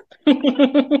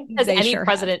 Has any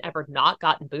president ever not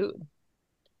gotten booed?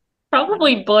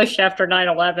 Probably Bush after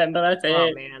 9/11, but that's it.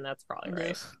 Oh man, that's probably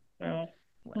right. Oh.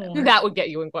 That would get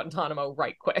you in Guantanamo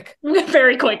right quick.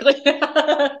 Very quickly.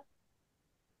 But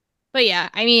yeah,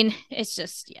 I mean, it's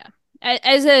just, yeah.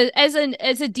 As a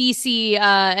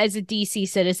DC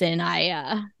citizen,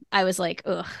 I was like,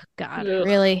 ugh, God,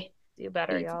 really? Do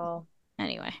better, y'all.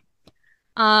 Anyway.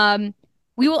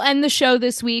 We will end the show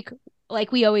this week,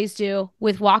 like we always do,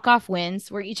 with walk-off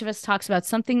wins, where each of us talks about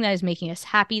something that is making us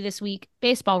happy this week,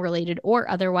 baseball-related or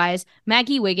otherwise.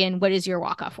 Maggie Wiggin, what is your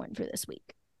walk-off win for this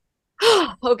week?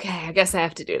 Okay, I guess I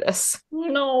have to do this.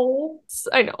 No.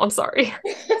 I know, I'm sorry.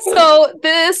 So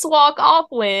this walk-off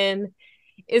win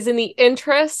is in the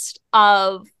interest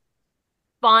of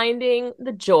finding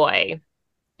the joy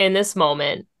in this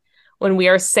moment when we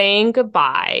are saying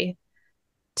goodbye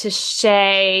to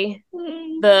Shay,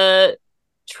 the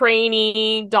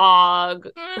trainee dog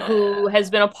who has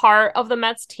been a part of the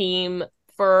Mets team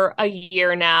for a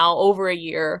year now, over a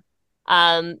year.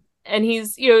 And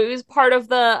he's part of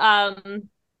the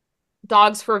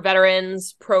Dogs for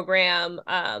Veterans program.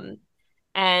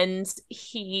 And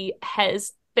he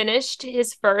has finished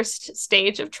his first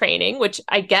stage of training, which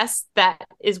I guess that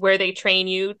is where they train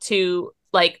you to,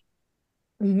 like,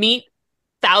 meet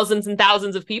thousands and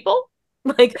thousands of people.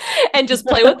 Like, and just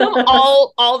play with them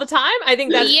all the time. I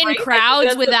think that's be in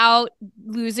crowds without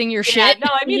losing your shit. No,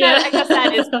 I mean, I guess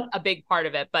that is a big part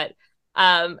of it. But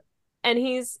and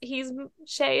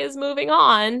Shay is moving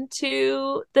on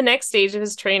to the next stage of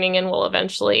his training and will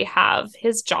eventually have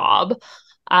his job,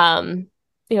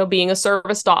 being a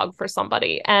service dog for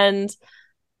somebody. And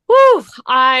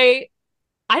I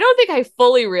don't think I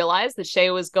fully realized that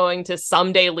Shay was going to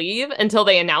someday leave until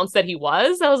they announced that he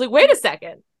was. I was like, wait a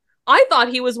second. I thought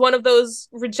he was one of those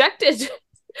rejected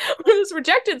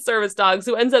service dogs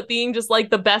who ends up being just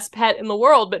like the best pet in the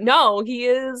world. But no, he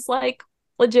is like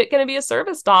legit going to be a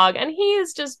service dog. And he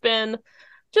has just been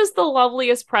just the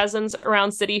loveliest presence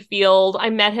around Citi Field. I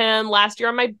met him last year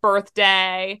on my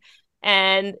birthday,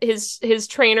 and his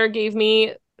trainer gave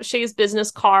me Shay's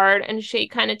business card, and Shay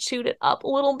kind of chewed it up a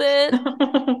little bit.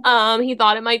 He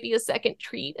thought it might be a second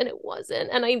treat, and it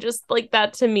wasn't. And I just, like,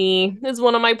 that to me is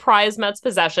one of my prized Mets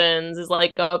possessions, is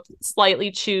like a slightly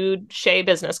chewed Shay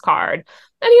business card.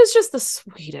 And he was just the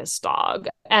sweetest dog,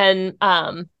 and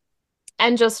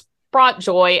just brought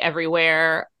joy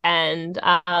everywhere. And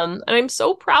I'm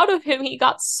so proud of him. He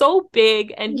got so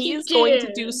big, and he is going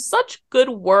to do such good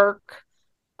work.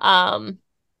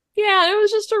 Yeah, it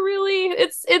was just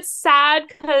it's sad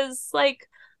because, like,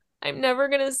 I'm never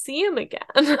gonna see him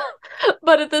again.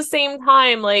 But at the same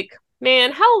time, like,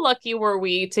 man, how lucky were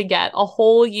we to get a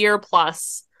whole year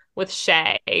plus with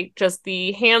Shay, just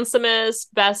the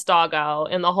handsomest, best doggo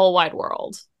in the whole wide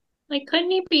world. Like,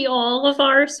 couldn't he be all of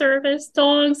our service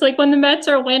dogs? Like, when the Mets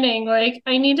are winning, like,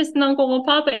 I need to snuggle a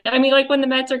puppy. I mean, like, when the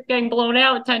Mets are getting blown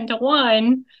out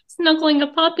 10-1, snuggling a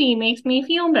puppy makes me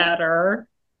feel better.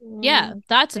 Yeah,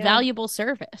 that's Yeah. valuable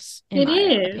service, in It my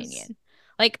is. opinion.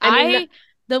 Like, I mean,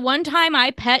 the one time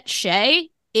I pet Shay,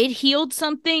 it healed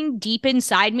something deep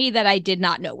inside me that I did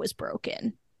not know was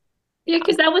broken. Yeah,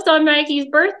 because that was on Maggie's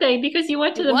birthday because you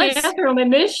went to It the was. bathroom and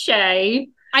missed Shay.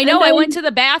 I And know. I then- went to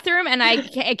the bathroom and I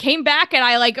came back and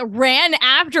I like ran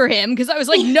after him because I was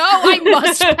like, no, I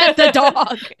must pet the dog.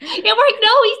 Yeah, we're like,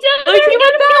 no, he's not like, there. he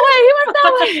went that way. He went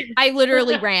that way. I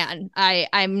literally ran.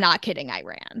 I'm not kidding. I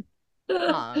ran.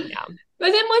 Yeah.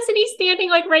 But then wasn't he standing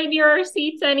like right near our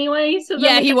seats anyway? So then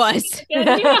Yeah, we he got was. to see him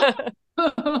again.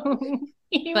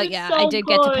 He But was yeah, so I did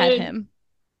get to pet good. him.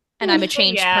 And I'm a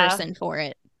changed Yeah. person for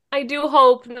it. I do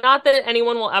hope not that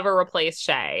anyone will ever replace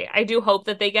Shay. I do hope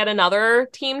that they get another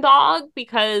team dog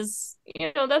because,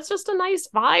 that's just a nice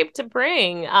vibe to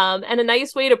bring and a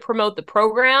nice way to promote the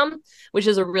program, which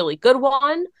is a really good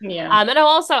one. Yeah. And I'll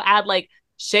also add like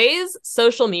Shay's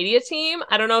social media team.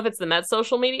 I don't know if it's the Mets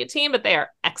social media team, but they are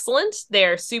excellent.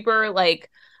 They're super like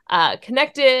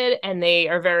connected and they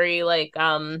are very like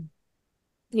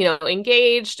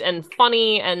engaged and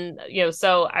funny. And,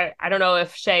 so I don't know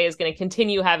if Shay is going to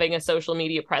continue having a social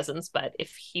media presence, but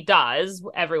if he does,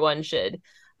 everyone should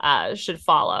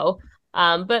follow.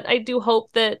 But I do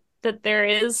hope that there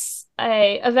is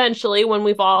eventually when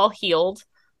we've all healed,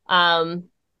 that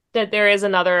there is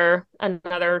another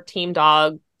team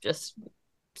dog just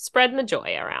spreading the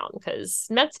joy around because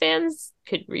Mets fans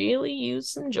could really use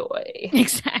some joy.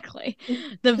 Exactly.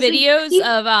 The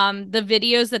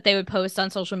videos that they would post on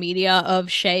social media of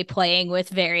Shay playing with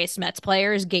various Mets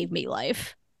players gave me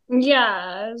life.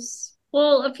 Yes.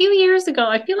 Well, a few years ago,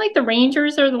 I feel like the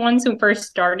Rangers are the ones who first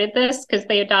started this because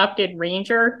they adopted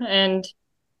Ranger. And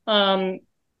then,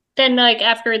 like,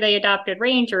 after they adopted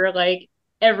Ranger, like,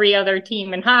 every other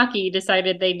team in hockey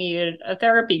decided they needed a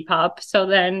therapy pup. So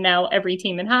then now every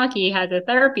team in hockey has a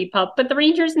therapy pup, but the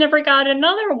Rangers never got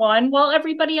another one while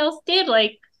everybody else did.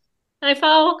 Like, I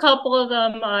follow a couple of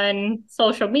them on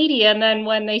social media, and then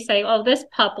when they say, "Oh, this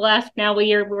pup left, now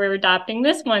we're adopting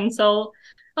this one," so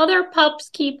other pups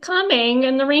keep coming,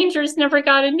 and the Rangers never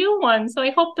got a new one. So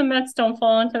I hope the Mets don't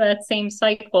fall into that same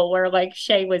cycle where like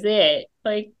Shay was it.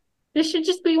 Like this should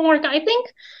just be more. I think.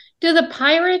 Do the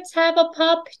Pirates have a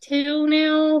pup too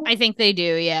now? I think they do.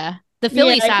 Yeah, the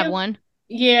Phillies have one.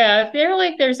 Yeah, they're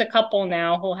like there's a couple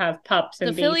now who have pups.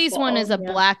 The Phillies one is a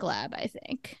black lab, I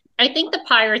think. I think the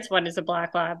Pirates one is a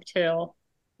black lab too.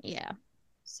 Yeah.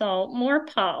 So more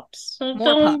pups. So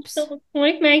more pups.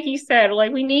 Like Maggie said,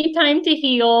 like we need time to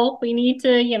heal. We need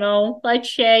to, let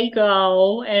Shay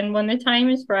go. And when the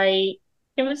time is right,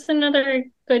 give us another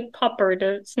good pupper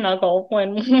to snuggle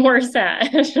when we're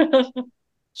sad.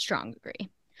 Strong agree.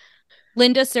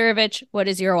 Linda Surovich, what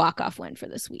is your walk-off win for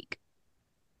this week?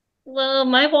 Well,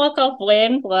 my walk-off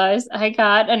win was I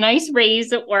got a nice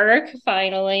raise at work,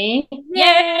 finally.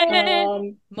 Yeah!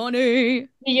 Money!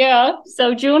 Yeah,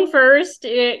 so June 1st,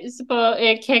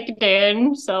 it kicked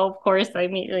in. So, of course, I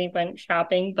immediately went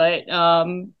shopping. But,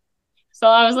 so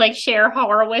I was like, Cher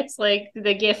Horowitz, like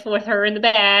the gift with her in the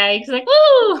bag. It's like,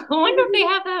 ooh, I wonder if they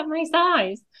have that my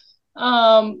size.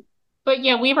 But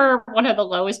yeah, we were one of the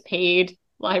lowest paid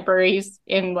libraries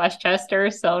in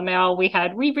Westchester. So now we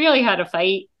really had a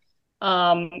fight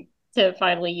to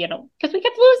finally, because we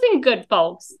kept losing good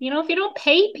folks. If you don't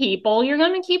pay people, you're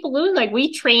going to keep losing. Like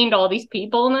we trained all these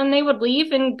people and then they would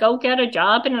leave and go get a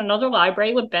job in another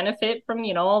library, would benefit from,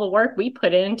 all the work we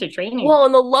put into training. Well,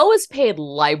 and the lowest paid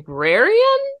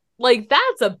librarian, like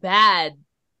that's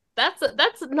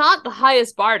not the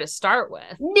highest bar to start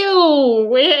with.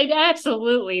 No,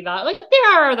 absolutely not. Like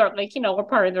there are other, like, we're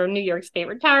part of the New York State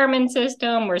retirement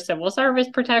system. We're civil service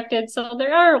protected. So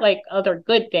there are like other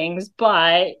good things,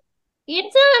 but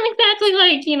it's not exactly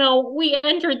like, we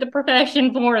entered the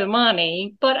profession for the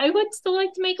money, but I would still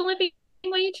like to make a living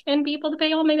wage and be able to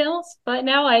pay all my bills. But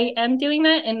now I am doing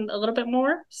that and a little bit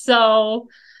more. So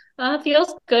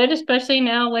feels good, especially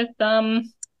now with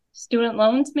student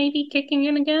loans maybe kicking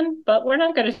in again, but we're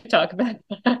not going to talk about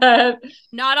that.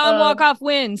 Not on walk-off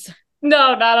wins.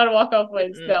 No, not on walk-off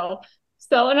wins. No.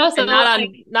 So and also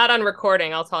not on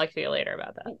recording. I'll talk to you later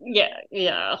about that.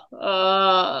 Yeah.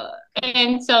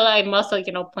 And so I'm also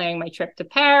planning my trip to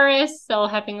Paris. So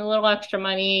having a little extra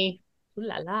money Ooh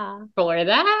la la. for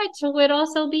that would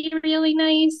also be really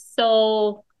nice.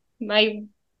 So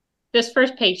this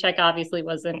first paycheck obviously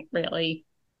wasn't really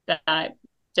that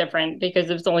different because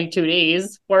it was only 2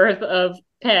 days worth of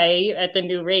pay at the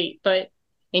new rate, but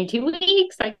in 2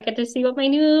 weeks, I get to see what my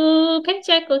new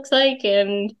paycheck looks like.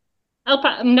 And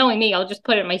knowing me, I'll just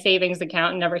put it in my savings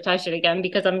account and never touch it again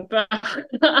because I'm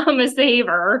I'm a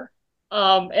saver.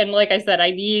 And like I said,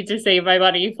 I need to save my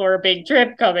money for a big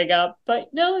trip coming up. But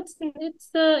no,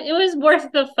 it was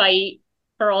worth the fight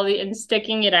for all the and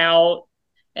sticking it out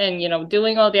and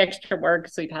doing all the extra work.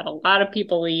 So we've had a lot of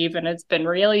people leave and it's been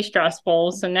really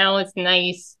stressful. So now it's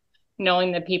nice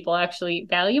knowing that people actually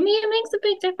value me. It makes a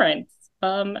big difference.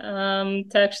 To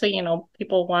actually,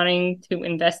 people wanting to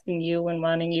invest in you and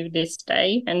wanting you to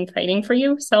stay and fighting for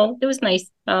you. So it was nice.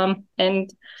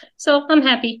 And so I'm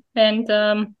happy. And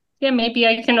yeah, maybe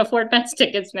I can afford Mets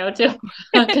tickets now too,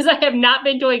 because I have not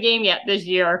been to a game yet this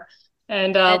year.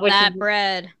 And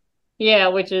bread. Yeah,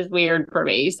 which is weird for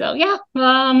me. So yeah,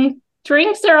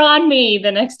 drinks are on me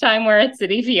the next time we're at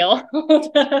Citi Field.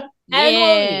 Yeah.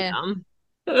 And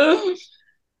we'll need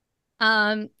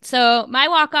them. So my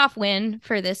walk-off win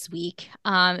for this week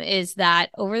is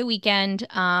that over the weekend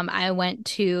I went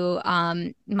to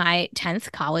my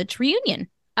 10th college reunion.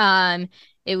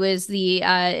 It was the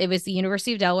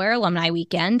University of Delaware alumni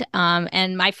weekend.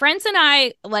 And my friends and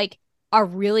I are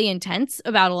really intense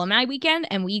about alumni weekend,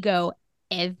 and we go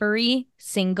every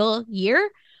single year,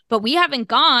 but we haven't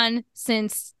gone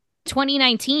since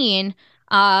 2019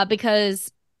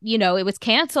 because it was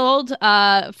canceled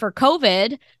for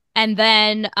COVID. And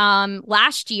then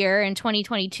last year in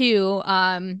 2022,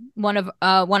 one of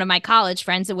my college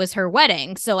friends, it was her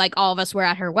wedding. So all of us were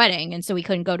at her wedding. And so we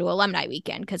couldn't go to alumni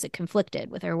weekend because it conflicted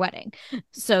with her wedding.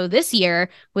 So this year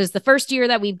was the first year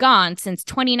that we've gone since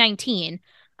 2019.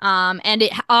 And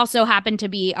it also happened to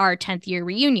be our 10th year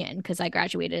reunion because I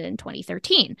graduated in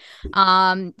 2013.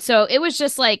 So it was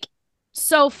just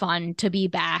so fun to be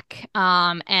back.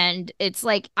 And it's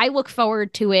I look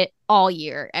forward to it all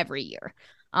year, every year.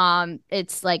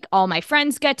 It's all my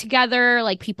friends get together,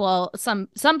 some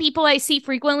people I see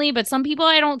frequently, but some people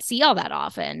I don't see all that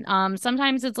often.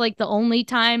 Sometimes it's the only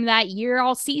time that year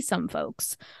I'll see some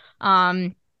folks.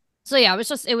 So yeah,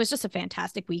 it was just a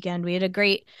fantastic weekend. We had a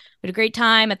great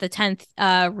time at the 10th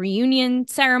reunion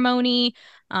ceremony.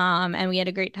 And we had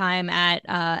a great time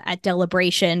at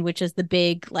Deliberation, which is the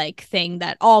big thing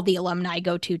that all the alumni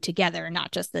go to together,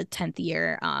 not just the 10th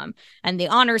year. And the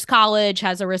Honors College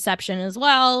has a reception as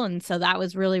well, and so that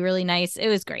was really, really nice. It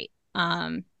was great.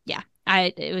 Yeah,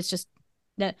 it was just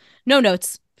no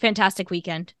notes. Fantastic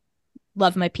weekend.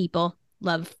 Love my people.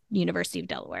 Love University of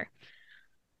Delaware.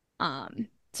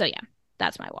 So yeah,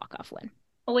 that's my walk-off win.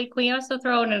 Oh wait, can we also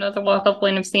throw in another walk-off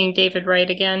win of seeing David Wright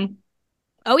again?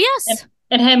 Oh yes.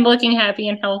 And him looking happy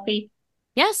and healthy.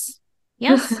 Yes.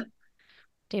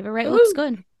 David Wright looks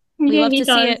good. We love to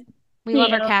see it. We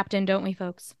love our captain, don't we,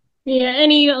 folks? Yeah,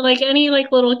 any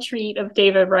little treat of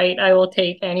David Wright, I will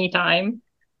take anytime.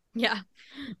 Yeah.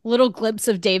 Little glimpse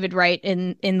of David Wright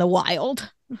in the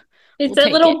wild. It's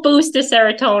that little boost of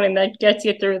serotonin that gets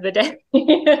you through the day.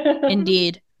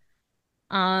 Indeed.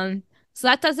 So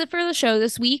that does it for the show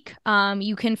this week.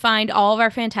 You can find all of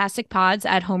our fantastic pods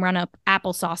at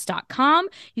homerunappleSauce.com.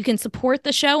 You can support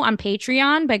the show on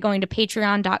Patreon by going to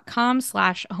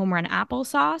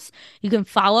patreon.com/homerunappleSauce. You can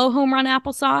follow Home Run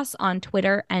Applesauce on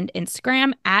Twitter and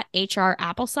Instagram at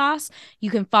HRApplesauce.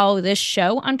 You can follow this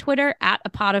show on Twitter at A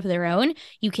Pod of Their Own.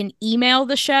 You can email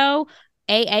the show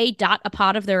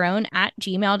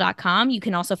aa.apodoftheirown@gmail.com. You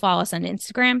can also follow us on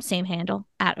Instagram, same handle,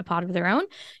 at A Pod of Their Own.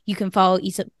 You can follow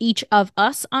each of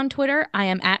us on Twitter. I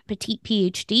am at Petite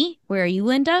PhD. Where are you,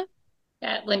 Linda?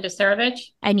 At Linda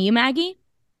Sarovich. And you, Maggie?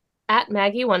 At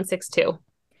Maggie162.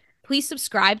 Please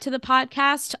subscribe to the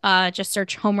podcast. Just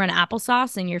search Home Run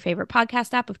Applesauce in your favorite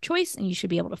podcast app of choice, and you should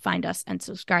be able to find us and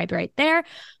subscribe right there.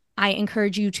 I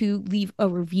encourage you to leave a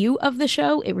review of the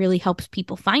show. It really helps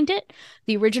people find it.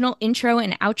 The original intro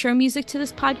and outro music to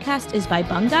this podcast is by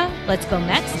Bunga. Let's go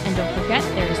Mets, and don't forget,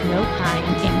 there is no pie in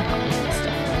pie.